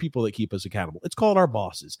do have people that keep us accountable. It's called our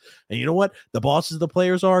bosses. And you know what? The bosses the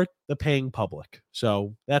players are the paying public.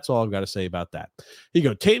 So that's all I've got to say about that. Here you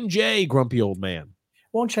go. Tim J, grumpy old man.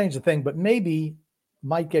 Won't change the thing, but maybe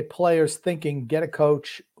might get players thinking, get a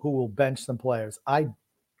coach who will bench some players. I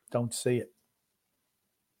don't see it.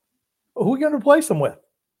 Who are you going to replace him with?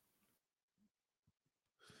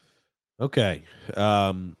 Okay.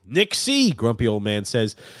 Nick C, grumpy old man,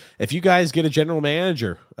 says, if you guys get a general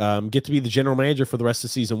manager, get to be the general manager for the rest of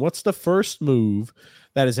the season, what's the first move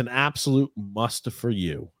that is an absolute must for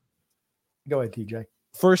you? Go ahead, TJ.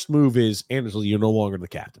 First move is, Anders Lee, you're no longer the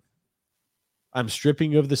captain. I'm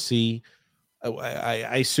stripping you of the C.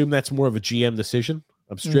 I assume that's more of a GM decision.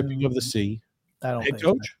 I'm stripping you of the C. I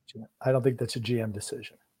don't think that's a GM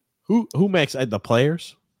decision. Who makes the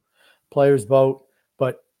players? Players vote,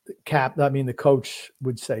 but the coach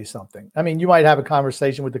would say something. I mean, you might have a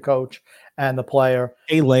conversation with the coach and the player.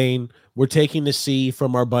 Hey, Lane, we're taking the C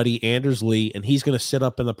from our buddy Anders Lee, and he's going to sit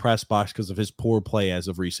up in the press box because of his poor play as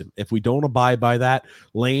of recent. If we don't abide by that,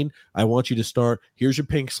 Lane, I want you to start. Here's your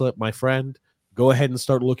pink slip, my friend. Go ahead and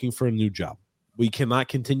start looking for a new job. We cannot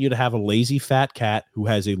continue to have a lazy fat cat who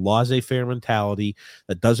has a laissez-faire mentality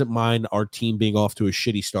that doesn't mind our team being off to a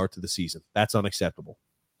shitty start to the season. That's unacceptable.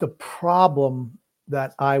 The problem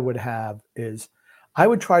that I would have is I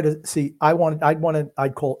would try to see,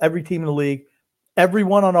 I'd call every team in the league.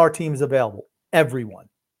 Everyone on our team is available. Everyone.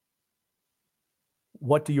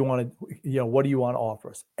 What do you want to, what do you want to offer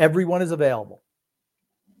us? Everyone is available.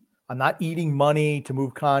 I'm not eating money to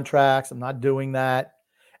move contracts. I'm not doing that.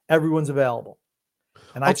 Everyone's available.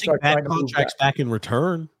 And I'd start trying to move contracts back in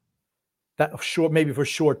return. That maybe for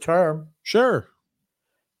short term. Sure.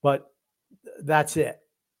 But that's it.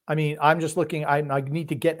 I mean, I'm just looking, I need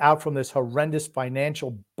to get out from this horrendous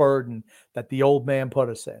financial burden that the old man put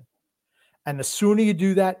us in. And the sooner you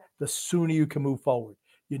do that, the sooner you can move forward.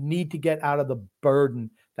 You need to get out of the burden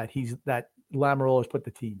that Lamoriello has put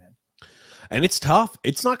the team in. And it's tough.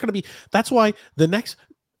 It's not going to be, that's why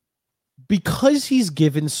because he's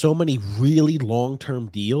given so many really long-term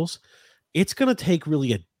deals, it's going to take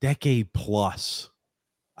really a decade plus,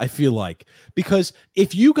 I feel like. Because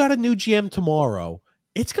if you got a new GM tomorrow,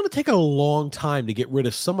 it's going to take a long time to get rid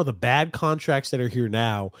of some of the bad contracts that are here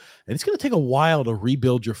now, and it's going to take a while to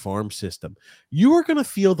rebuild your farm system. You are going to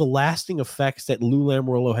feel the lasting effects that Lou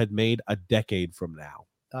Lamoriello had made a decade from now.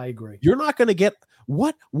 I agree. You're not going to get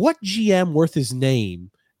what GM worth his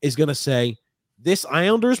name is going to say, this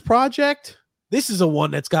Islanders project, this is a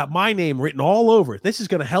one that's got my name written all over it. This is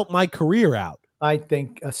going to help my career out. I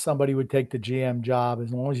think somebody would take the GM job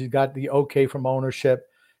as long as he's got the okay from ownership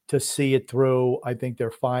to see it through. I think they're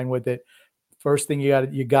fine with it. First thing you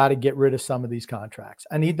got to get rid of some of these contracts.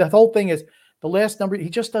 And the whole thing is the last number, he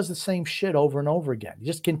just does the same shit over and over again. He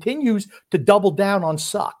just continues to double down on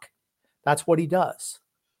suck. That's what he does.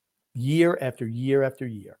 Year after year after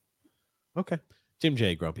year. Okay. Tim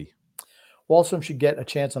J. Grumpy. Wahlstrom should get a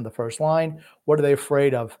chance on the first line. What are they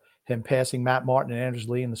afraid of? Him passing Matt Martin and Anders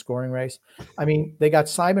Lee in the scoring race? I mean, they got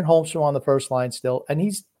Simon Holmstrom on the first line still, and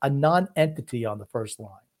he's a non-entity on the first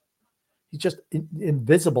line. He's just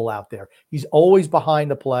invisible out there. He's always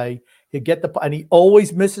behind the play. And he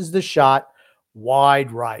always misses the shot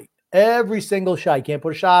wide right. Every single shot. He can't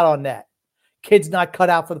put a shot on net. Kid's not cut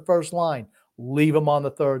out for the first line. Leave him on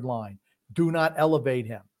the third line. Do not elevate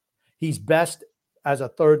him. He's best as a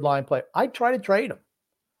third line player. I'd try to trade him.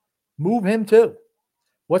 Move him too.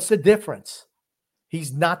 What's the difference?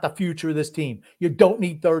 He's not the future of this team. You don't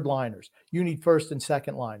need third liners. You need first and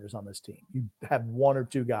second liners on this team. You have one or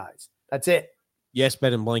two guys. That's it. Yes,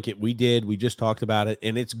 Ben and Blanket. We did. We just talked about it,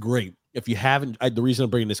 and it's great. If you haven't, the reason I'm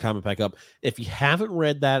bringing this comment back up, if you haven't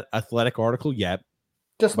read that Athletic article yet,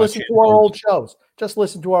 just listen to our old shows. Just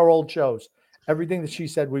listen to our old shows. Everything that she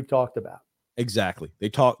said, we've talked about. Exactly.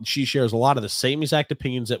 She shares a lot of the same exact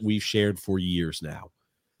opinions that we've shared for years now.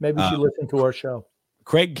 Maybe she listened to our show.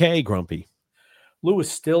 Craig K. Grumpy. Lou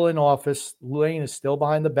is still in office. Lane is still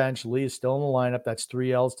behind the bench. Lee is still in the lineup. That's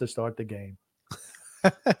 3 L's to start the game.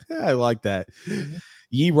 I like that. Mm-hmm.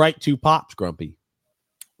 Ye right to Pops, Grumpy.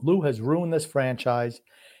 Lou has ruined this franchise.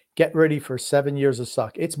 Get ready for 7 years of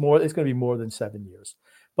suck. It's going to be more than 7 years.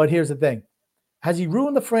 But here's the thing. Has he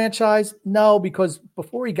ruined the franchise? No, because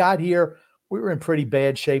before he got here, we were in pretty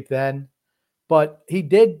bad shape then. But he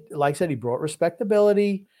did, like I said, he brought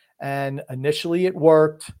respectability. And initially it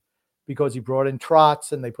worked because he brought in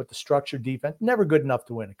Trotz and they put the structured defense. Never good enough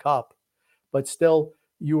to win a cup. But still,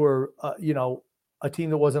 you were, a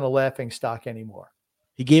team that wasn't a laughing stock anymore.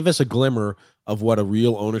 He gave us a glimmer of what a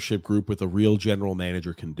real ownership group with a real general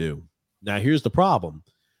manager can do. Now, here's the problem.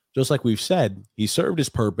 Just like we've said, he served his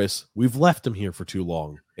purpose. We've left him here for too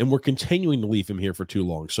long, and we're continuing to leave him here for too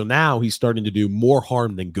long. So now he's starting to do more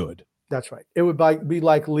harm than good. That's right. It would be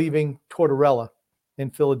like leaving Tortorella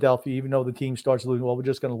in Philadelphia, even though the team starts losing. Well, we're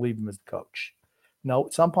just going to leave him as the coach. No,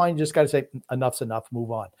 at some point you just got to say enough's enough,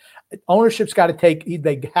 move on. Ownership's got to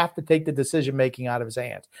they have to take the decision making out of his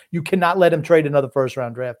hands. You cannot let him trade another first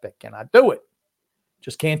round draft pick. Cannot do it.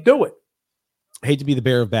 Just can't do it. Hate to be the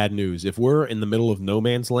bearer of bad news. If we're in the middle of no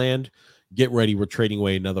man's land, get ready. We're trading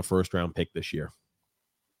away another first round pick this year.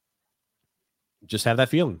 Just have that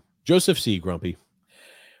feeling. Joseph C. Grumpy.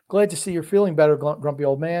 Glad to see you're feeling better, grumpy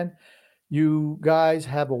old man. You guys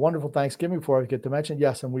have a wonderful Thanksgiving before I get to mention.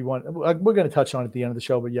 Yes, and we're going to touch on it at the end of the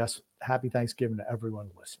show, but yes, happy Thanksgiving to everyone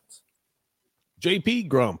who listens. JP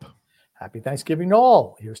Grump. Happy Thanksgiving to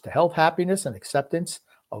all. Here's to health, happiness, and acceptance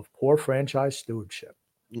of poor franchise stewardship.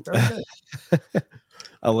 Very good.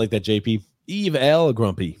 I like that, JP. Eve L.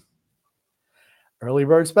 Grumpy. Early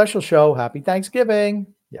bird special show. Happy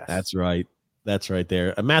Thanksgiving. Yes. That's right. That's right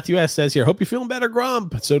there. Matthew S. says here, hope you're feeling better,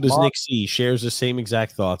 Grump. So does Nick C. Shares the same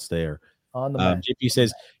exact thoughts there. On the mend. JP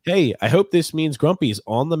says, hey, I hope this means Grumpy's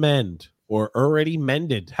on the mend or already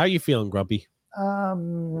mended. How you feeling, Grumpy?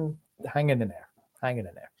 Hanging in there. Hanging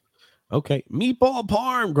in there. Okay. Meatball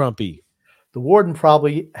Parm, Grumpy. The warden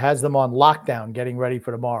probably has them on lockdown getting ready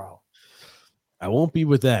for tomorrow. I won't be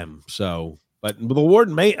with them. So, but the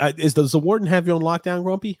warden may, does the warden have you on lockdown,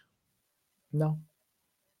 Grumpy? No.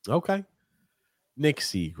 Okay. Nick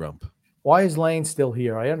C. Grump. Why is Lane still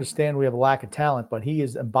here? I understand we have a lack of talent, but he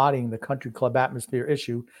is embodying the country club atmosphere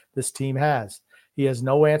issue this team has. He has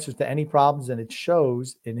no answers to any problems, and it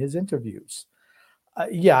shows in his interviews.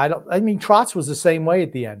 Trotz was the same way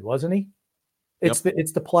at the end, wasn't he? It's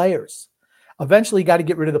the players. Eventually, you got to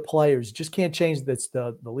get rid of the players. You just can't change that's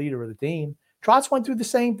the leader of the team. Trotz went through the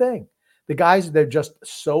same thing. The guys, they're just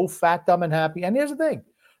so fat, dumb, and happy. And here's the thing.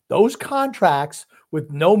 Those contracts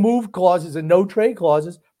with no move clauses and no trade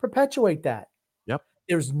clauses perpetuate that. Yep.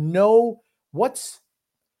 There's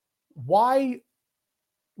why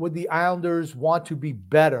would the Islanders want to be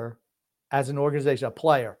better as an organization, a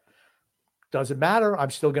player? Doesn't matter.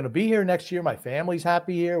 I'm still going to be here next year. My family's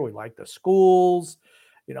happy here. We like the schools.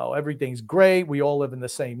 Everything's great. We all live in the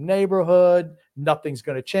same neighborhood. Nothing's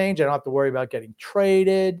going to change. I don't have to worry about getting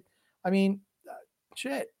traded. I mean,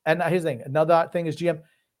 shit. And here's the thing. Another thing is GM.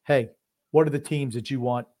 Hey, what are the teams that you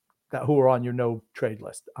want who are on your no trade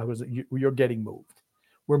list? You're getting moved.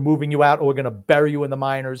 We're moving you out, or we're going to bury you in the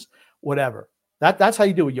minors, whatever. That's how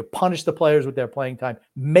you do it. You punish the players with their playing time.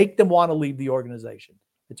 Make them want to leave the organization.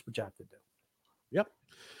 It's what you have to do. Yep.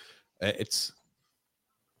 It's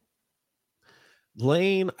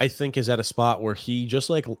Lane, I think, is at a spot where he just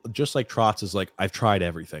like Trotz is like, I've tried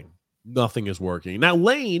everything. Nothing is working. Now,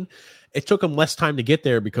 Lane, it took him less time to get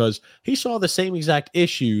there because he saw the same exact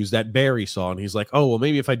issues that Barry saw. And he's like, oh, well,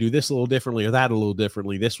 maybe if I do this a little differently or that a little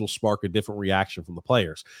differently, this will spark a different reaction from the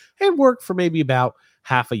players. It worked for maybe about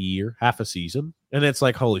half a year, half a season. And it's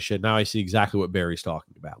like, holy shit, now I see exactly what Barry's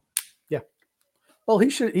talking about. Yeah. Well, he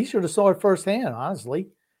should have saw it firsthand, honestly.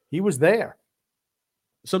 He was there.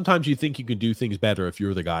 Sometimes you think you can do things better if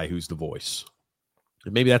you're the guy who's the voice.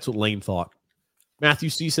 And maybe that's what Lane thought. Matthew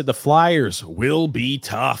C. said the Flyers will be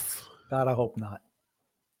tough. God, I hope not.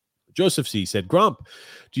 Joseph C. said, Grump,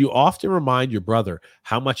 do you often remind your brother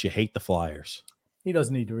how much you hate the Flyers? He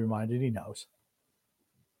doesn't need to remind it. He knows.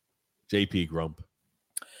 JP Grump.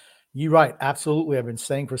 You're right. Absolutely. I've been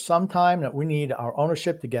saying for some time that we need our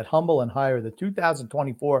ownership to get humble and hire the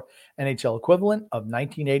 2024 NHL equivalent of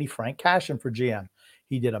 1980 Frank Cashin for GM.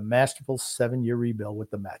 He did a masterful 7-year rebuild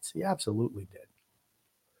with the Mets. He absolutely did.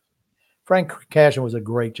 Frank Cashin was a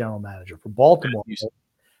great general manager for Baltimore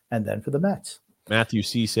and then for the Mets. Matthew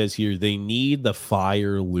C. says here, they need the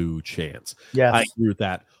Fire Lou chance. Yes. I agree with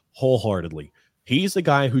that wholeheartedly. He's the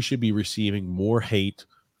guy who should be receiving more hate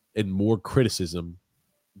and more criticism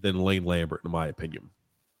than Lane Lambert, in my opinion.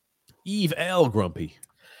 Eve L. Grumpy.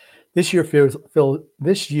 This year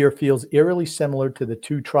feels eerily similar to the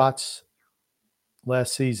two Trotz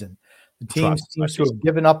last season. The team seems to have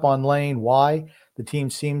given up on Lane. Why? The team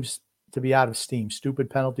seems to be out of steam, stupid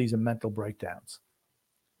penalties and mental breakdowns.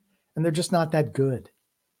 And they're just not that good.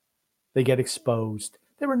 They get exposed.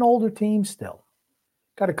 They're an older team still.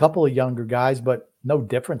 Got a couple of younger guys, but no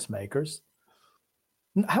difference makers.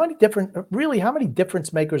 How many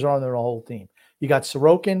difference makers are on their whole team? You got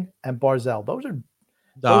Sorokin and Barzal. Those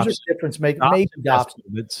are difference makers. Maybe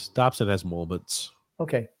Dobson has moments.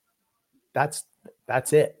 Okay. That's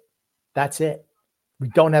it. That's it. We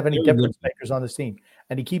don't have any difference makers on this team.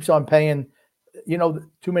 And he keeps on paying,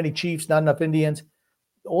 too many Chiefs, not enough Indians.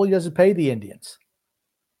 All he does is pay the Indians.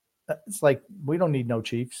 It's like, we don't need no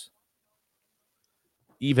Chiefs.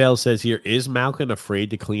 Eval says here, is Malkin afraid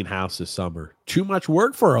to clean house this summer? Too much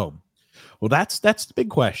work for him. Well, that's the big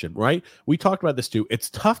question, right? We talked about this too. It's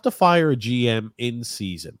tough to fire a GM in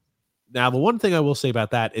season. Now, the one thing I will say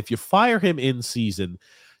about that, if you fire him in season,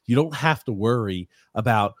 you don't have to worry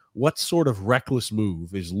about what sort of reckless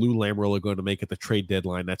move is Lou Lamoriello going to make at the trade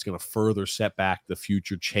deadline that's going to further set back the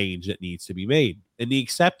future change that needs to be made and the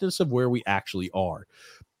acceptance of where we actually are.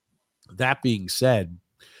 That being said,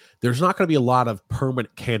 there's not going to be a lot of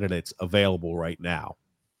permanent candidates available right now,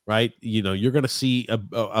 right? You're going to see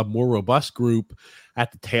a more robust group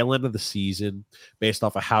at the tail end of the season based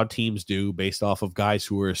off of how teams do, based off of guys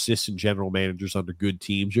who are assistant general managers under good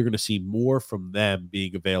teams. You're going to see more from them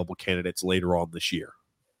being available candidates later on this year.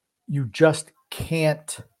 You just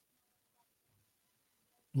can't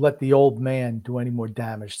let the old man do any more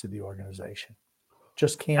damage to the organization.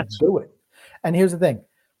 Just can't do it. And here's the thing.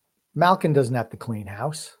 Malkin doesn't have to clean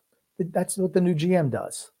house. That's what the new GM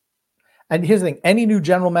does. And here's the thing. Any new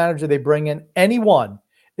general manager they bring in, anyone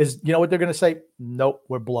is, you know what they're going to say? Nope,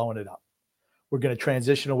 we're blowing it up. We're going to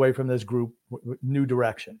transition away from this group, new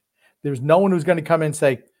direction. There's no one who's going to come in and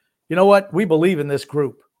say, you know what? We believe in this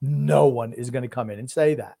group. No one is going to come in and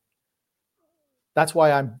say that. That's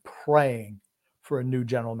why I'm praying for a new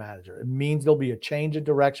general manager. It means there'll be a change of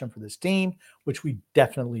direction for this team, which we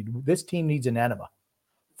definitely do. This team needs an enema.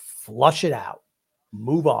 Flush it out.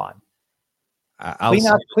 Move on.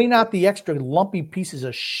 Clean out the extra lumpy pieces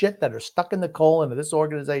of shit that are stuck in the coal into this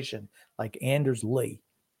organization, like Anders Lee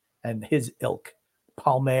and his ilk,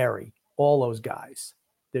 Palmieri, all those guys.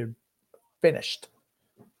 They're finished.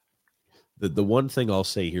 The one thing I'll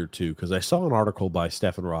say here, too, because I saw an article by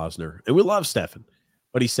Stefan Rosner, and we love Stefan,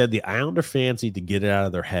 but he said the Islander fans need to get it out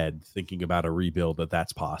of their head thinking about a rebuild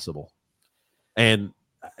that's possible. And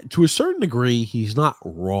to a certain degree, he's not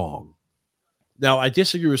wrong. Now, I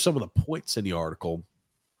disagree with some of the points in the article,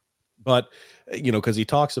 but, because he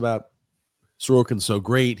talks about Sorokin's so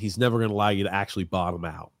great, he's never going to allow you to actually bottom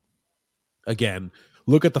out. Again,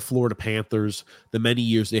 look at the Florida Panthers, the many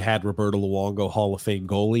years they had Roberto Luongo, Hall of Fame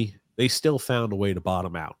goalie. They still found a way to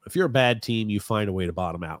bottom out. If you're a bad team, you find a way to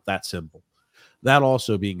bottom out. That's simple. That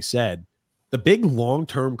also being said, the big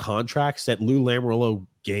long-term contracts that Lou Lamoriello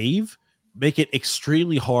gave make it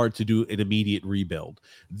extremely hard to do an immediate rebuild.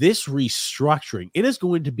 This restructuring, it is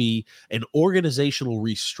going to be an organizational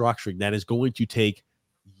restructuring that is going to take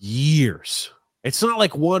years. It's not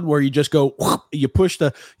like one where you just go, you push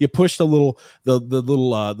the little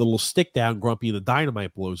stick down, Grumpy, and the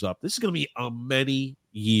dynamite blows up. This is going to be a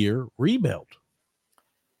many-year rebuild.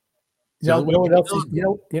 You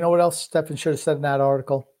know what else Stefan should have said in that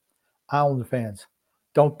article? Islander fans,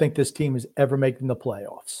 don't think this team is ever making the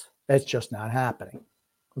playoffs. It's just not happening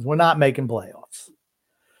because we're not making playoffs.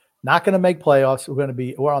 Not going to make playoffs.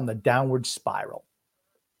 We're on the downward spiral.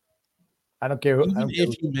 I don't care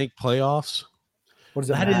if you make playoffs. What does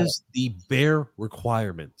that matter? Is the bare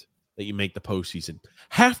requirement that you make the postseason.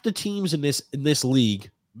 Half the teams in this league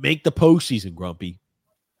make the postseason, Grumpy.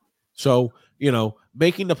 So,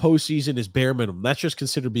 making the postseason is bare minimum. That's just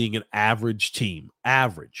considered being an average team.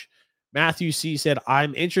 Average. Matthew C. said,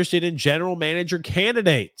 I'm interested in general manager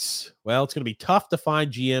candidates. Well, it's going to be tough to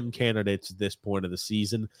find GM candidates at this point of the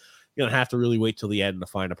season. You're going to have to really wait till the end to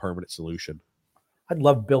find a permanent solution. I'd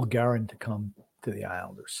love Bill Guerin to come to the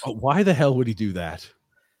Islanders. Oh, why the hell would he do that?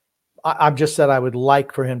 I've just said I would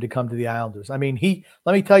like for him to come to the Islanders. I mean,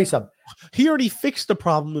 let me tell you something. He already fixed the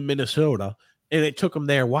problem in Minnesota, and it took him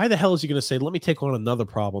there. Why the hell is he going to say, let me take on another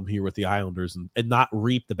problem here with the Islanders and not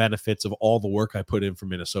reap the benefits of all the work I put in for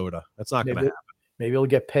Minnesota? That's not going to happen. Maybe he'll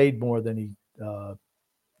get paid more than he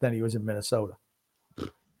was in Minnesota.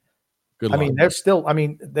 Good luck. I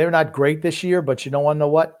mean, they're not great this year, but you don't want to know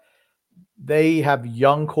what? They have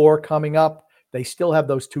young core coming up. They still have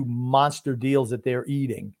those two monster deals that they're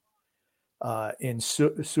eating in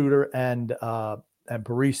Suter and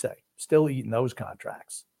Parise. Still eating those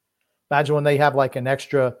contracts. Imagine when they have like an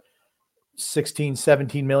extra $16,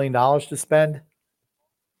 $17 million to spend.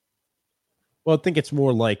 Well, I think it's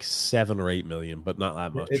more like 7 or 8 million, but not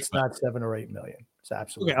that much. It's not 7 or 8 million. It's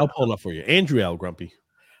absolutely. Okay, I'll pull it up for you. Andrew L. Grumpy.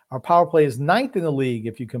 Our power play is 9th in the league,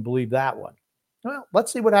 if you can believe that one. Well,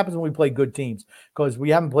 let's see what happens when we play good teams, because we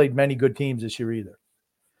haven't played many good teams this year either.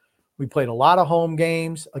 We played a lot of home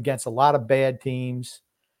games against a lot of bad teams.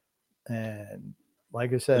 And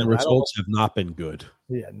like I said, the results have not been good.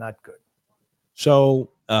 Yeah, not good. So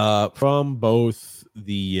from both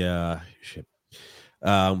the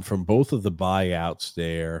from both of the buyouts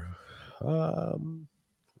there, from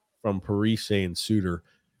Parise and Suter,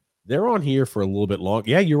 they're on here for a little bit long.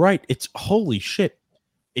 Yeah, you're right. It's holy shit.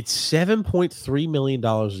 It's $7.3 million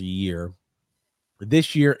a year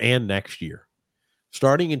this year and next year.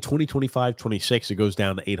 Starting in 2025-26, it goes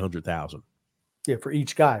down to $800,000. Yeah, for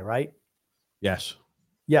each guy, right? Yes.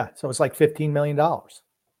 Yeah, so it's like $15 million.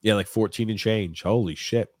 Yeah, like 14 and change. Holy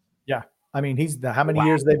shit. Yeah. I mean, how many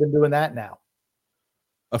years they've been doing that now?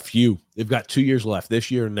 A few. They've got 2 years left, this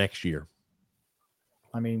year and next year.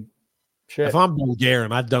 I mean, shit. If I'm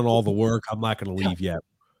Bulgarian, I've done all the work. I'm not going to leave yet.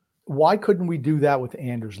 Why couldn't we do that with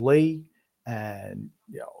Anders Lee and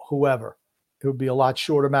whoever? It would be a lot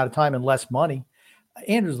shorter amount of time and less money.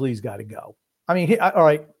 Anders Lee's got to go. I mean, all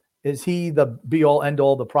right, is he the be-all,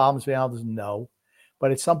 end-all, the problems for Islanders? No.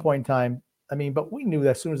 But at some point in time, I mean, but we knew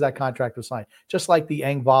that as soon as that contract was signed, just like the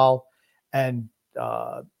Engvall and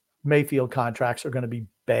Mayfield contracts are going to be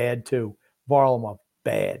bad too. Varlamov,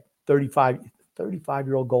 bad.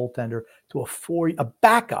 35-year-old goaltender to a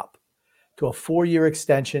backup to a 4-year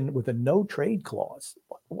extension with a no trade clause.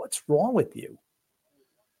 What's wrong with you?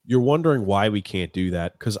 You're wondering why we can't do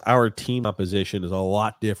that, because our team opposition is a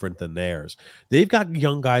lot different than theirs. They've got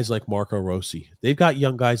young guys like Marco Rossi. They've got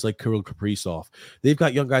young guys like Kirill Kaprizov. They've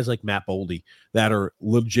got young guys like Matt Boldy that are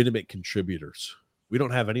legitimate contributors. We don't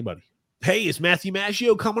have anybody. Hey, is Matthew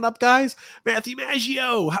Maggio coming up, guys? Matthew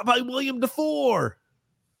Maggio. How about William DeFore?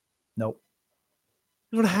 Nope.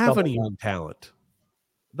 We don't have any young talent.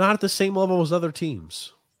 Not at the same level as other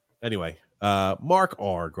teams. Anyway, Mark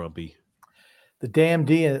R. Grumpy. The damn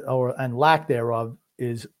D and lack thereof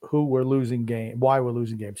is who we're losing game, why we're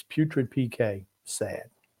losing games. Putrid PK. Sad.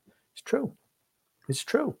 It's true. It's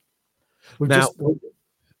true.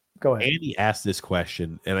 Go ahead. Andy asked this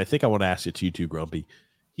question, and I think I want to ask it to you too, Grumpy.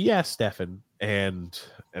 He asked Stefan, and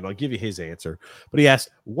I'll give you his answer, but he asked,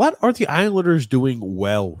 what are the Islanders doing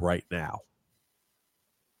well right now?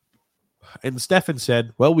 And Stefan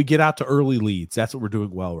said, well, we get out to early leads. That's what we're doing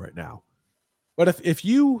well right now. But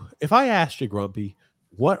if I asked you, Grumpy,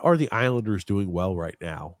 what are the Islanders doing well right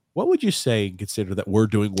now? What would you say and consider that we're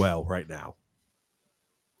doing well right now?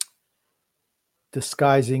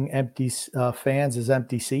 Disguising empty fans as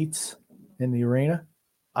empty seats in the arena.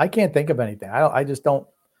 I can't think of anything. I just don't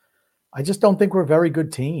think we're a very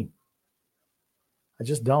good team. I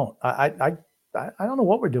just don't. I don't know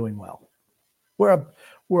what we're doing well. We're an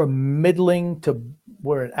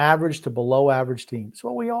average to below average team. That's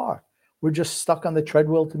what we are. We're just stuck on the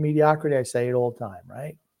treadmill to mediocrity. I say it all the time,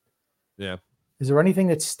 right? Yeah. Is there anything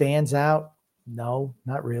that stands out? No,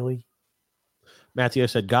 not really. Matthew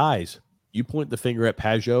said, guys, you point the finger at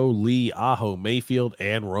Pajot, Lee, Aho, Mayfield,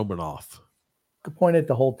 and Romanoff. Could point at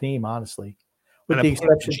the whole team, honestly. With the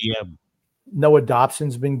exception, GM. Noah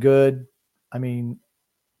Dobson's been good. I mean,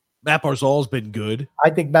 Matt Barzal's been good.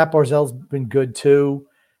 I think Matt Barzal's been good too.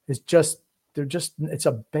 It's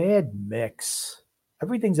a bad mix.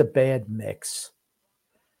 Everything's a bad mix.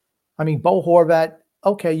 I mean, Bo Horvat,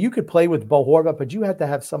 okay, you could play with Bo Horvat, but you had to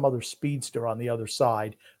have some other speedster on the other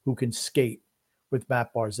side who can skate with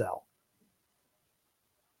Matt Barzal.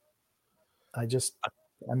 It's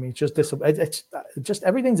just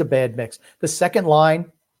everything's a bad mix. The second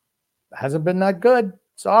line hasn't been that good.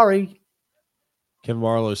 Sorry. Ken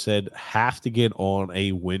Marlowe said, have to get on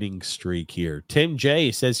a winning streak here. Tim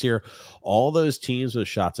J says here, all those teams with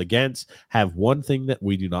shots against have one thing that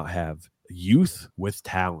we do not have: youth with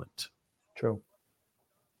talent. True.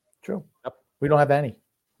 Yep. We don't have any.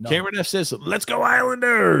 No. Cameron F says, let's go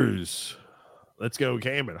Islanders. Let's go,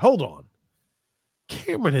 Cameron. Hold on.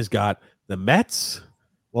 Cameron has got the Mets,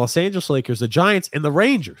 Los Angeles Lakers, the Giants, and the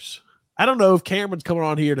Rangers. I don't know if Cameron's coming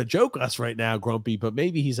on here to joke us right now, Grumpy, but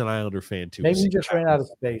maybe he's an Islander fan too. Maybe he just ran out of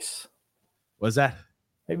space. What's that?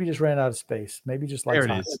 Maybe he just ran out of space. Maybe just like there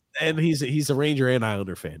it is. And he's a Ranger and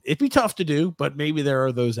Islander fan. It'd be tough to do, but maybe there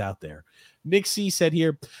are those out there. Nick C said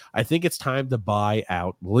here, I think it's time to buy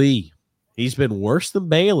out Lee. He's been worse than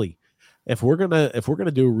Bailey. If we're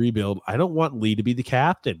gonna do a rebuild, I don't want Lee to be the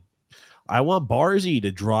captain. I want Barzy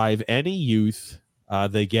to drive any youth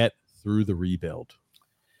they get through the rebuild.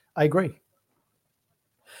 I agree.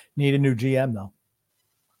 Need a new GM, though.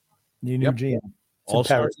 Need a new GM. All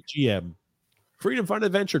starts with GM. Freedom Fund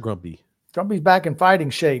Adventure, Grumpy. Grumpy's back in fighting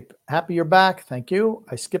shape. Happy you're back. Thank you.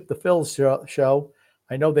 I skipped the Phil's show.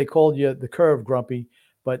 I know they called you the Curve, Grumpy,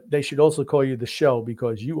 but they should also call you the show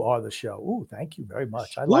because you are the show. Ooh, thank you very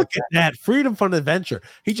much. Look at that. Freedom Fund Adventure.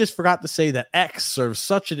 He just forgot to say that X serves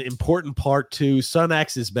such an important part too. Son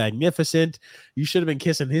X is magnificent. You should have been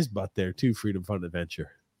kissing his butt there too, Freedom Fund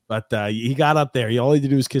Adventure. But he got up there. All he had to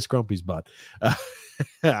do was kiss Grumpy's butt.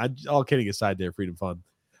 All kidding aside there, Freedom Fund.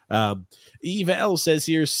 Eva L says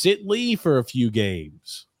here, sit Lee for a few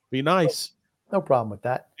games. Be nice. No problem with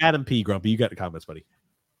that. Adam P. Grumpy, you got the comments, buddy.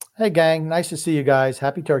 Hey, gang. Nice to see you guys.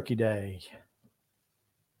 Happy Turkey Day.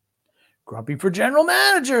 Grumpy for general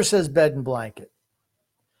manager, says Bed and Blanket.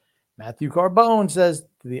 Matthew Carbone says,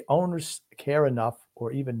 do the owners care enough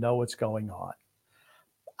or even know what's going on?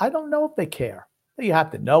 I don't know if they care. You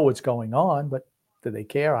have to know what's going on, but do they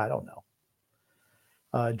care? I don't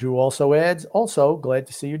know. Drew also adds, also glad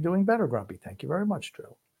to see you're doing better, Grumpy. Thank you very much,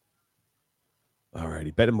 Drew. All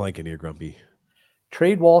righty. Bet him like in here, Grumpy.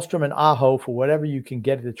 Trade Wallstrom and Aho for whatever you can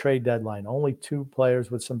get at the trade deadline. Only 2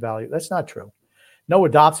 players with some value. That's not true. Noah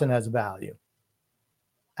Dobson has value.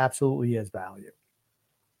 Absolutely has value.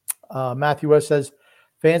 Matthew West says,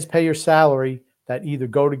 fans pay your salary that either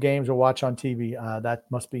go to games or watch on TV. That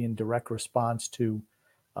must be in direct response to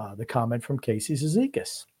the comment from Casey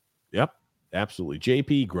Zizekas. Yep, absolutely.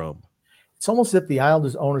 JP Grump. It's almost as if the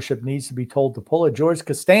Islanders ownership needs to be told to pull a George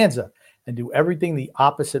Costanza and do everything the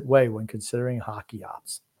opposite way when considering hockey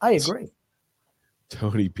ops. I agree.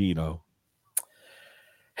 Tony Pino.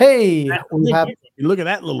 Hey, we have. Look at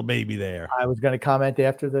that little baby there. I was going to comment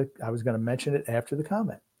I was going to mention it after the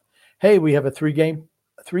comment. Hey, we have a three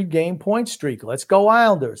game point streak. Let's go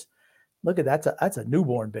Islanders. Look at that's a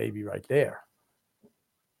newborn baby right there.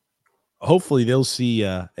 Hopefully they'll see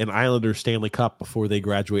an Islander Stanley Cup before they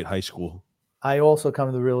graduate high school. I also come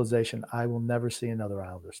to the realization I will never see another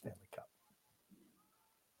Islander Stanley Cup.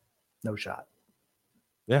 No shot.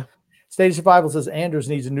 Yeah. State of Survival says Anders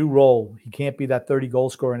needs a new role. He can't be that 30-goal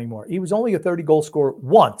scorer anymore. He was only a 30-goal scorer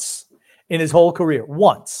once in his whole career.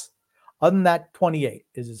 Once. Other than that, 28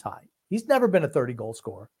 is his high. He's never been a 30-goal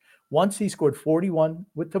scorer. Once he scored 41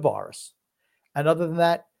 with Tavares. And other than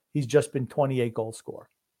that, he's just been 28-goal scorer.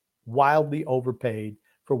 Wildly overpaid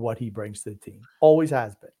for what he brings to the team. Always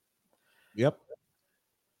has been. Yep.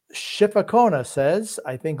 Shifakona says,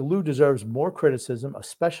 I think Lou deserves more criticism,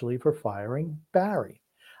 especially for firing Barry.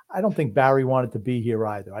 I don't think Barry wanted to be here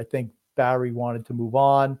either. I think Barry wanted to move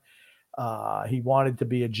on. He wanted to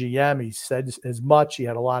be a GM. He said as much. He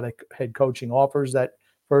had a lot of head coaching offers that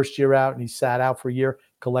first year out, and he sat out for a year,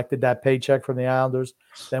 collected that paycheck from the Islanders,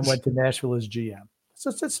 then went to Nashville as GM. So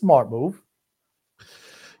it's a smart move.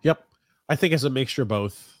 Yep. I think it's a mixture of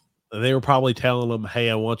both. They were probably telling him, hey,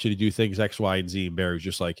 I want you to do things X, Y, and Z. And Barry's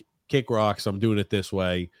just like, kick rocks. I'm doing it this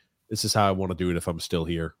way. This is how I want to do it if I'm still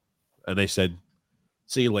here. And they said,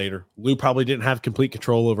 see you later. Lou probably didn't have complete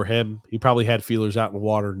control over him. He probably had feelers out in the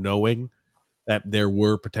water knowing that there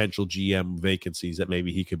were potential GM vacancies that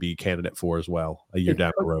maybe he could be a candidate for as well a year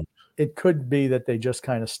down the road. It could be that they just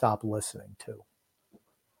kind of stopped listening too.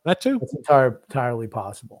 That too. It's entirely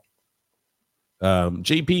possible.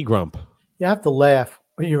 JP Grump. You have to laugh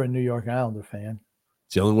when you're a New York Islander fan.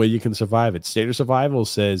 It's the only way you can survive it. State of Survival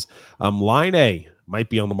says Line A might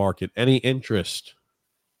be on the market. Any interest?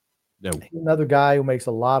 No. Another guy who makes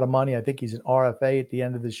a lot of money. I think he's an RFA at the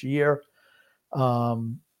end of this year.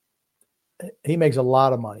 He makes a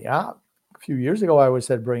lot of money. A few years ago, I always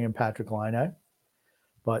said bring in Patrick Laine,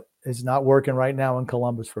 but it's not working right now in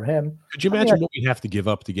Columbus for him. Could you imagine what we'd have to give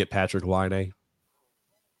up to get Patrick Laine?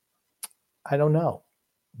 I don't know,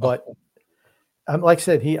 but like I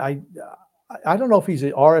said, I don't know if he's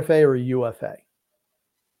an RFA or a UFA,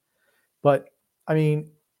 but I mean,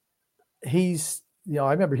 he's.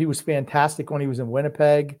 I remember he was fantastic when he was in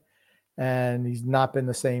Winnipeg, and he's not been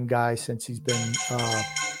the same guy since he's been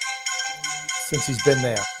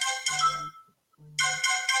there.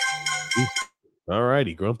 All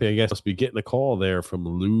righty, Grumpy, I guess must be getting a call there from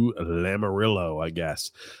Lou Lamoriello, I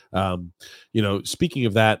guess. Speaking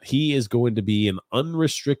of that, he is going to be an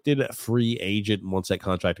unrestricted free agent once that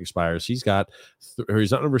contract expires. He's not an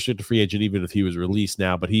unrestricted free agent even if he was released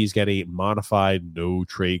now, but he's got a modified no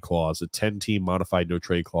trade clause, a 10-team modified no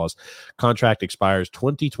trade clause. Contract expires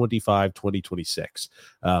 2025-2026.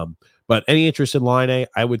 But any interest in Line A,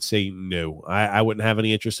 I would say no. I wouldn't have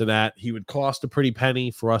any interest in that. He would cost a pretty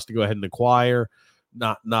penny for us to go ahead and acquire.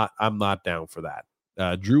 I'm not down for that.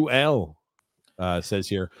 Drew L says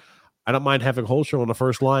here, I don't mind having Holster on the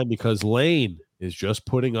first line because Lane is just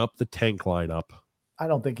putting up the tank lineup. I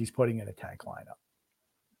don't think he's putting in a tank lineup.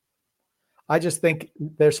 I just think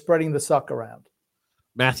they're spreading the suck around.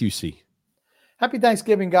 Matthew C. Happy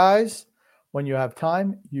Thanksgiving, guys. When you have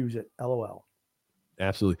time, use it. LOL.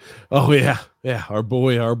 Absolutely. Oh, yeah. Yeah. Our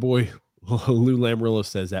boy, Lou Lamoriello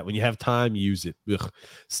says that. When you have time, use it. Ugh.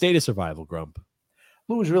 State of Survival, Grump.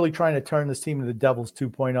 Lou was really trying to turn this team into the Devils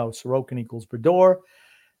 2.0. Sorokin equals Brodeur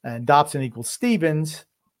and Dobson equals Stevens.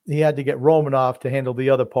 He had to get Romanov to handle the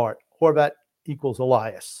other part. Horvat equals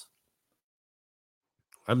Elias.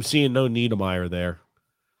 I'm seeing no Niedermeyer there.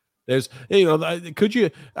 There's, you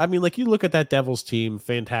look at that Devils team,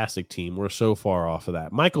 fantastic team. We're so far off of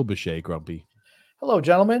that. Michael Boucher, Grumpy. Hello,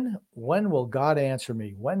 gentlemen. When will God answer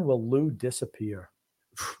me? When will Lou disappear?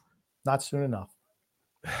 Not soon enough.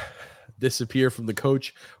 disappear from the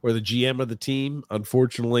coach or the GM of the team.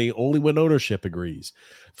 Unfortunately, only when ownership agrees.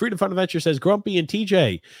 Freedom Fun Adventure says, Grumpy and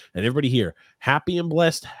TJ and everybody here, happy and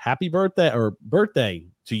blessed, happy birthday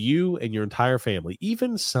to you and your entire family,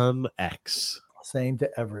 even son X. Same to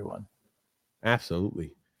everyone.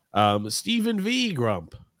 Absolutely. Stephen V.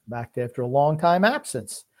 Grump. Back after a long time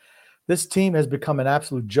absence. This team has become an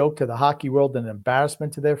absolute joke to the hockey world and an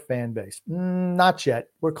embarrassment to their fan base. Not yet.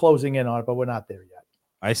 We're closing in on it, but we're not there yet.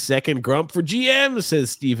 I second Grump for GM, says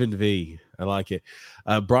Stephen V. I like it.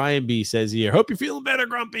 Brian B. says here, hope you're feeling better,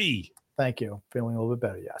 Grumpy. Thank you. Feeling a little bit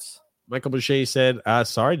better, yes. Michael Boucher said,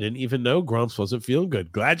 sorry, didn't even know Grumps wasn't feeling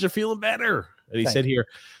good. Glad you're feeling better. And he said here,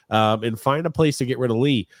 and find a place to get rid of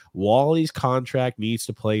Lee. Wally's contract needs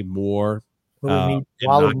to play more. Wally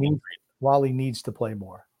needs to play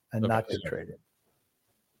more and not get traded.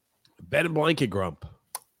 Bed and blanket Grump.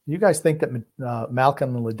 You guys think that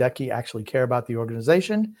Malcolm and Ledecky actually care about the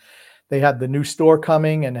organization? They have the new store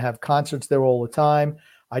coming and have concerts there all the time.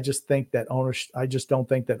 I just don't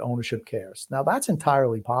think that ownership cares. Now that's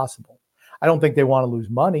entirely possible. I don't think they want to lose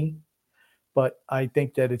money, but I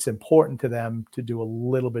think that it's important to them to do a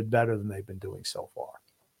little bit better than they've been doing so far.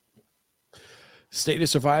 State of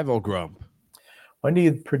survival Grump. When do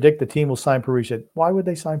you predict the team will sign Parise? Why would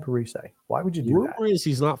they sign Parise? Why would you do that? Rumor is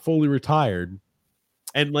he's not fully retired.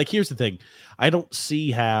 And here's the thing. I don't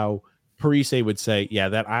see how Parise would say, yeah,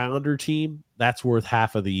 that Islander team, that's worth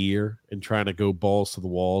half of the year, and trying to go balls to the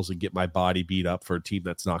walls and get my body beat up for a team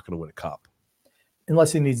that's not going to win a cup.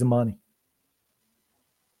 Unless he needs the money.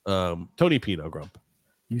 Tony Pino Grump.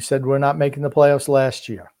 You said we're not making the playoffs last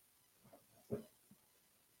year.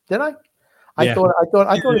 Did I? I thought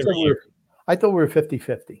we were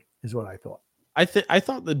 50-50 is what I thought. I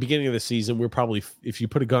thought the beginning of the season, we're probably, if you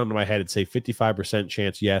put a gun to my head, it'd say 55%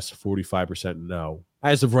 chance yes, 45% no.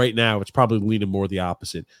 As of right now, it's probably leaning more the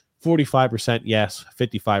opposite. 45% yes,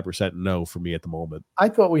 55% no for me at the moment. I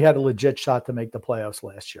thought we had a legit shot to make the playoffs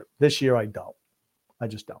last year. This year, I don't. I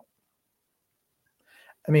just don't.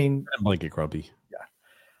 I mean, blanket Grumpy.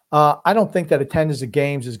 Yeah. I don't think that attendance at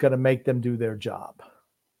games is going to make them do their job.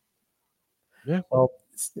 Yeah.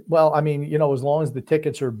 Well, I mean, as long as the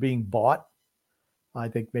tickets are being bought, I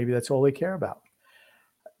think maybe that's all they care about.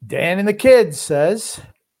 Dan and the kids says,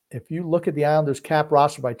 if you look at the Islanders cap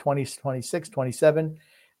roster by 2026, 27,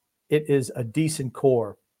 it is a decent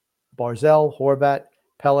core. Barzal, Horvat,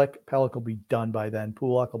 Pelech. Pelech will be done by then.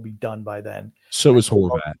 Pulak will be done by then. So is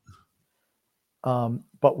Horvat.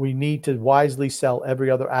 But we need to wisely sell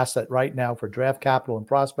every other asset right now for draft capital and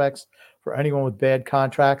prospects. For anyone with bad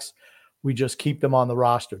contracts, we just keep them on the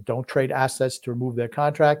roster. Don't trade assets to remove their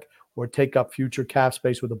contract or take up future cap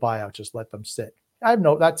space with a buyout. Just let them sit.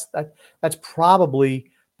 That's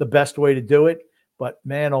probably the best way to do it. But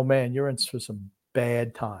man, oh man, you're in for some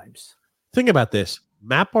bad times. Think about this.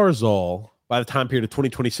 Matt Barzal, by the time period of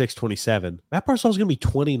 2026, 27, Matt Barzal is going to be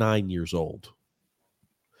 29 years old.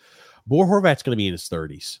 Bo Horvat's going to be in his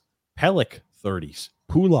 30s. Pelech, 30s.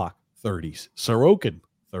 Pulak, 30s. Sorokin,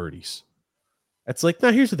 30s. It's like,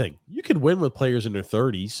 now here's the thing. You can win with players in their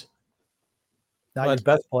 30s. Not your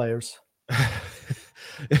best players.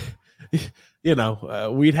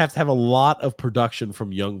 We'd have to have a lot of production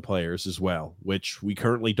from young players as well, which we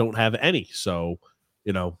currently don't have any. So,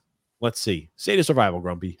 let's see. State of survival,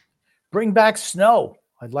 Grumpy. Bring back Snow.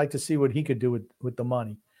 I'd like to see what he could do with the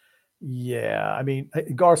money. Yeah, I mean,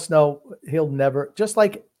 Garth Snow, he'll never, just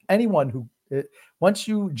like anyone who, once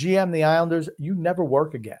you GM the Islanders, you never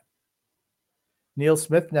work again. Neil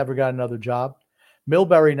Smith never got another job.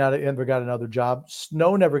 Milbury never got another job.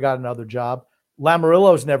 Snow never got another job.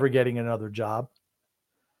 Lamarillo's never getting another job.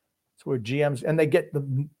 It's where GMs, and they get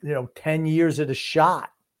 10 years at a shot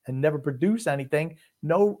and never produce anything.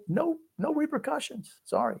 No repercussions.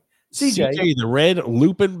 Sorry. CJ, the Red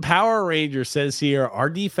Lupin Power Ranger, says here, our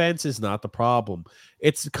defense is not the problem.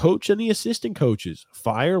 It's the coach and the assistant coaches.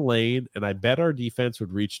 Fire Lane, and I bet our defense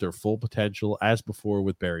would reach their full potential as before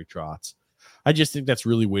with Barry Trotz. I just think that's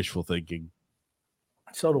really wishful thinking.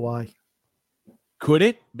 So do I. Could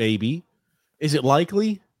it? Maybe. Is it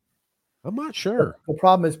likely? I'm not sure. The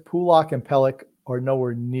problem is Pulak and Pelech are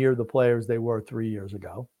nowhere near the players they were 3 years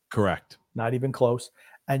ago. Correct. Not even close.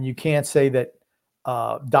 And you can't say that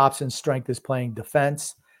Dobson's strength is playing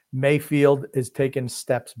defense. Mayfield is taking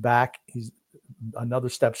steps back. He's another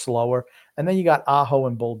step slower. And then you got Aho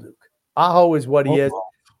and Bolduc. Aho is what he is.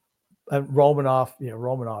 And Romanoff,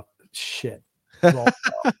 shit. Romanoff.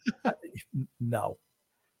 No.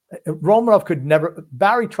 Romanoff could never.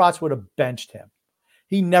 Barry Trotz would have benched him.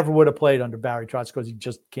 He never would have played under Barry Trotz because he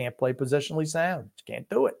just can't play positionally sound. Just can't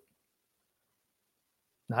do it.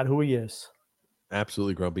 Not who he is.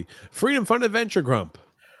 Absolutely, Grumpy. Freedom Fun Adventure, Grump.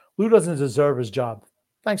 Lou doesn't deserve his job.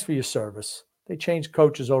 Thanks for your service. They changed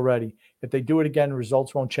coaches already. If they do it again,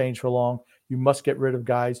 results won't change for long. You must get rid of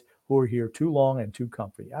guys who are here too long and too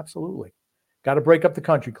comfy. Absolutely. Got to break up the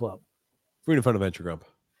country club. Freedom Fun Adventure, Grump.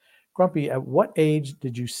 Grumpy, at what age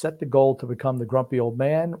did you set the goal to become the grumpy old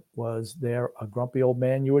man? Was there a grumpy old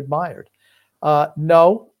man you admired?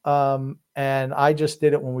 No. And I just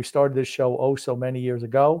did it when we started this show so many years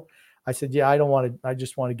ago. I said, yeah, I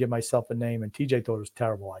just want to give myself a name. And TJ thought it was a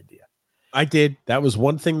terrible idea. I did. That was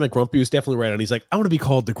one thing that Grumpy was definitely right on. He's like, I want to be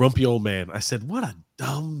called the grumpy old man. I said, what a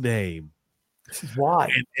dumb name. This is why.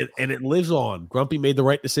 And it lives on. Grumpy made the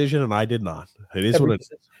right decision, and I did not. It is what it is.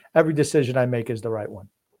 Every decision I make is the right one.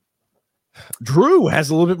 Drew has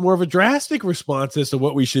a little bit more of a drastic response as to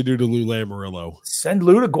what we should do to Lou Lamoriello. Send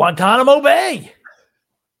Lou to Guantanamo Bay.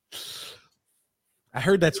 I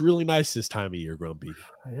heard that's really nice this time of year, Grumpy.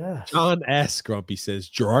 Yeah. John S. Grumpy says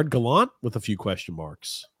Gerard Gallant with a few question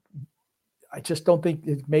marks. I just don't think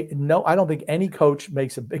I don't think any coach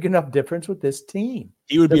makes a big enough difference with this team.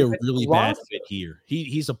 He would be a really bad fit here.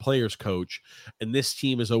 He's a player's coach, and this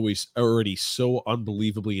team is always already so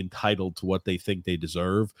unbelievably entitled to what they think they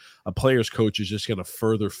deserve. A player's coach is just going to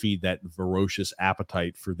further feed that ferocious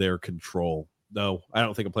appetite for their control. No, I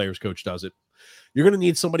don't think a player's coach does it. You're going to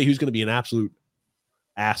need somebody who's going to be an absolute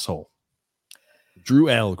asshole. Drew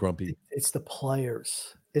L. Grumpy. It's the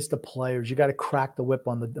players. It's the players. You got to crack the whip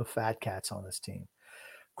on the fat cats on this team.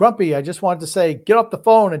 Grumpy, I just wanted to say, get off the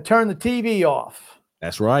phone and turn the TV off.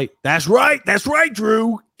 That's right. That's right. That's right,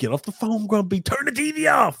 Drew. Get off the phone, Grumpy. Turn the TV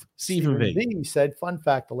off. Stephen V said, fun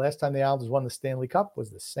fact, the last time the Islanders won the Stanley Cup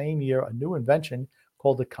was the same year a new invention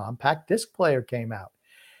called a compact disc player came out.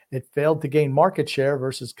 It failed to gain market share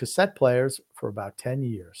versus cassette players for about 10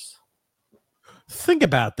 years. Think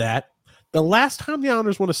about that. The last time the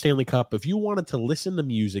Islanders won a Stanley Cup, if you wanted to listen to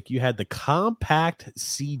music, you had the compact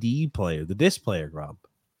CD player, the disc player, Grump.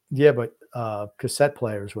 Yeah, but cassette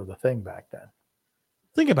players were the thing back then.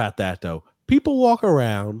 Think about that, though. People walk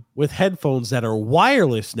around with headphones that are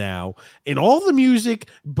wireless now, and all the music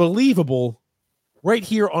believable right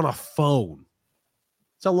here on a phone.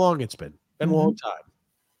 That's how long it's been. Been a long time.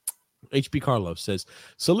 HB Carlos says,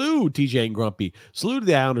 salute TJ and Grumpy. Salute to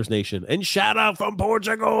the Islanders nation. And shout out from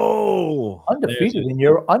Portugal. Undefeated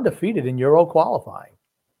in Euro qualifying.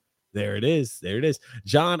 There it is. There it is.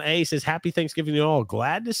 John A says, happy Thanksgiving to all.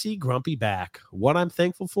 Glad to see Grumpy back. What I'm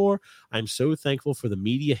thankful for, I'm so thankful for the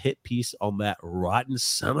media hit piece on that rotten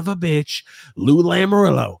son of a bitch, Lou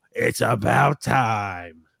Lamoriello. It's about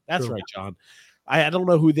time. That's right, John. I don't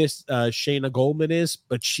know who this Shayna Goldman is,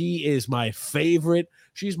 but she is my favorite.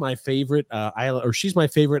 She's my favorite she's my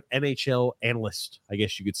favorite NHL analyst, I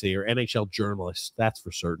guess you could say, or NHL journalist. That's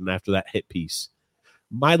for certain after that hit piece.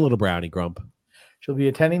 My little brownie, Grump. She'll be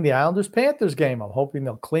attending the Islanders-Panthers game. I'm hoping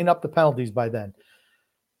they'll clean up the penalties by then.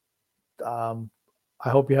 I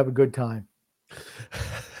hope you have a good time.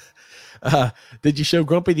 Did you show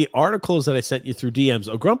Grumpy the articles that I sent you through DMs?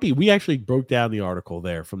 Oh, Grumpy, we actually broke down the article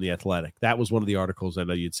there from The Athletic. That was one of the articles I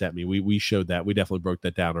know you'd sent me. We showed that. We definitely broke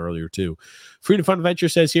that down earlier too. Freedom Fun Adventure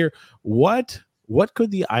says here, what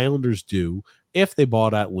could the Islanders do if they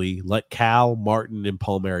bought out Lee, let Cal, Martin, and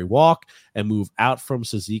Palmieri walk, and move out from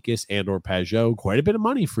Cizikas and or Pajot? Quite a bit of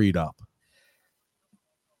money freed up.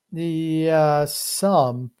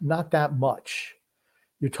 Some, not that much.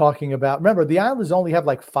 You're talking about, remember, the Islanders only have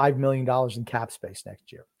like $5 million in cap space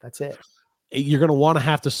next year. That's it. You're going to want to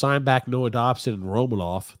have to sign back Noah Dobson and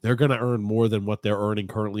Romanoff. They're going to earn more than what they're earning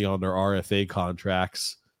currently on their RFA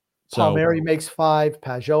contracts. Palmieri makes 5.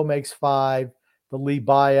 Pajot makes 5. The Lee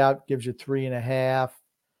buyout gives you 3.5.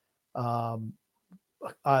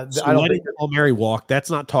 I don't think Palmieri walk.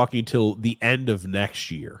 That's not talking till the end of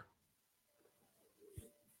next year.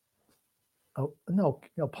 Oh, no,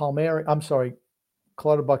 Palmieri. I'm sorry.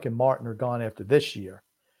 Clutterbuck and Martin are gone after this year,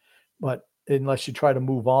 but unless you try to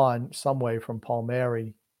move on some way from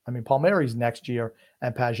Palmieri, I mean, Palmieri's next year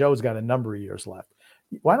and Pajot's got a number of years left.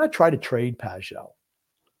 Why not try to trade Pajot?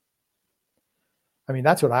 I mean,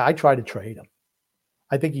 that's what I try to trade him.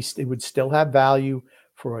 I think he would still have value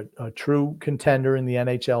for a true contender in the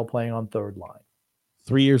NHL playing on third line.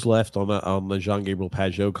 3 years left on the Jean-Gabriel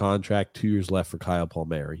Pajot contract, 2 years left for Kyle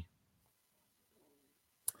Palmieri.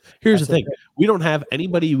 Here's the thing. We don't have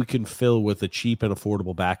anybody we can fill with a cheap and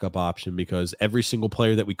affordable backup option because every single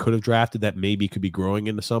player that we could have drafted that maybe could be growing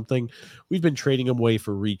into something, we've been trading them away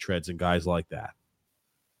for retreads and guys like that.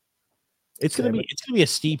 It's going to be a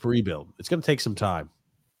steep rebuild. It's going to take some time.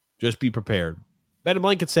 Just be prepared. Ben and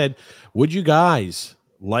Blanket said, would you guys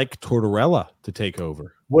like Tortorella to take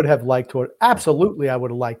over? Would have liked Tortorella. Absolutely, I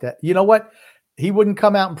would have liked that. You know what? he wouldn't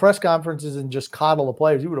come out in press conferences and just coddle the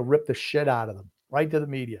players. He would have ripped the shit out of them right to the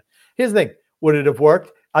media. Here's the thing. Would it have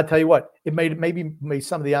worked? I'll tell you what, it made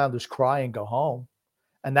some of the Islanders cry and go home.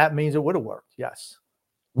 And that means it would have worked. Yes.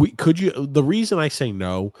 The reason I say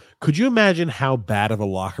no, could you imagine how bad of a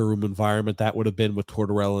locker room environment that would have been with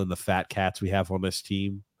Tortorella and the fat cats we have on this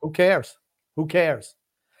team? Who cares? Who cares?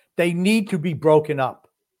 They need to be broken up.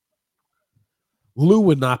 Lou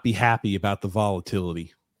would not be happy about the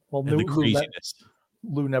volatility and the craziness.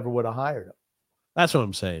 Lou never would have hired him. That's what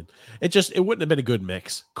I'm saying. It wouldn't have been a good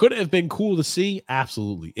mix. Could it have been cool to see?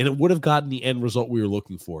 Absolutely. And it would have gotten the end result we were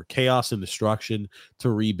looking for. Chaos and destruction to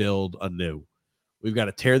rebuild anew. We've got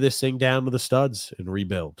to tear this thing down to the studs and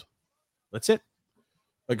rebuild. That's it.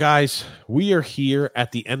 But guys, we are here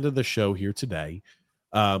at the end of the show here today.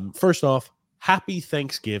 First off, happy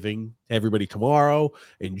Thanksgiving to everybody tomorrow.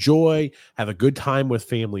 Enjoy. Have a good time with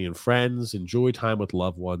family and friends. Enjoy time with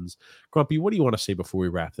loved ones. Grumpy, what do you want to say before we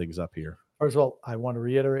wrap things up here? First of all, I want to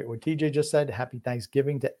reiterate what TJ just said. Happy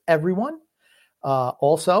Thanksgiving to everyone.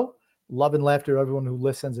 Also, love and laughter to everyone who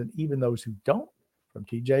listens and even those who don't, from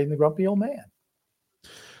TJ and the Grumpy Old Man.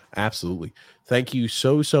 Absolutely. Thank you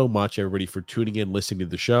so much, everybody, for tuning in, listening to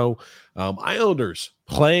the show. Islanders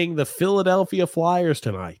playing the Philadelphia Flyers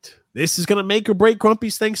tonight. This is going to make or break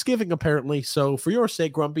Grumpy's Thanksgiving, apparently. So for your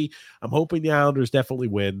sake, Grumpy, I'm hoping the Islanders definitely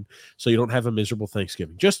win so you don't have a miserable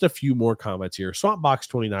Thanksgiving. Just a few more comments here.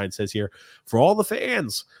 Swampbox29 says here, for all the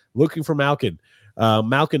fans looking for Malkin,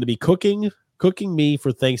 Malkin to be cooking me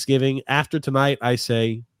for Thanksgiving. After tonight, I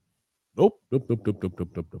say, nope.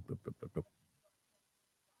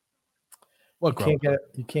 What,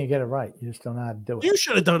 you can't get it right. You just don't know how to do it. You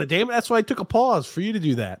should have done it, damn it. That's why I took a pause for you to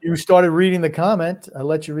do that. You started reading the comment. I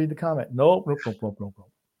let you read the comment. Nope.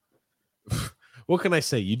 What can I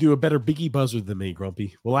say? You do a better Biggie buzzer than me,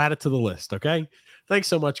 Grumpy. We'll add it to the list, okay? Thanks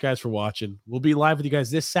so much, guys, for watching. We'll be live with you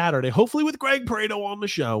guys this Saturday, hopefully with Greg Pareto on the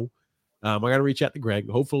show. I got to reach out to Greg.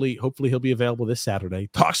 Hopefully he'll be available this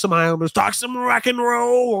Saturday. Talk some Islanders, talk some rock and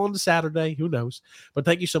roll on Saturday. Who knows? But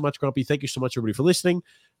thank you so much, Grumpy. Thank you so much, everybody, for listening.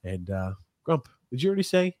 And Grump, did you already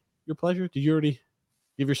say your pleasure? Did you already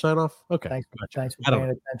give your sign off? Okay. Thanks for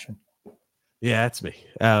paying attention. Yeah, that's me.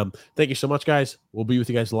 Thank you so much, guys. We'll be with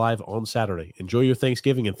you guys live on Saturday. Enjoy your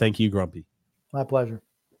Thanksgiving, and thank you, Grumpy. My pleasure.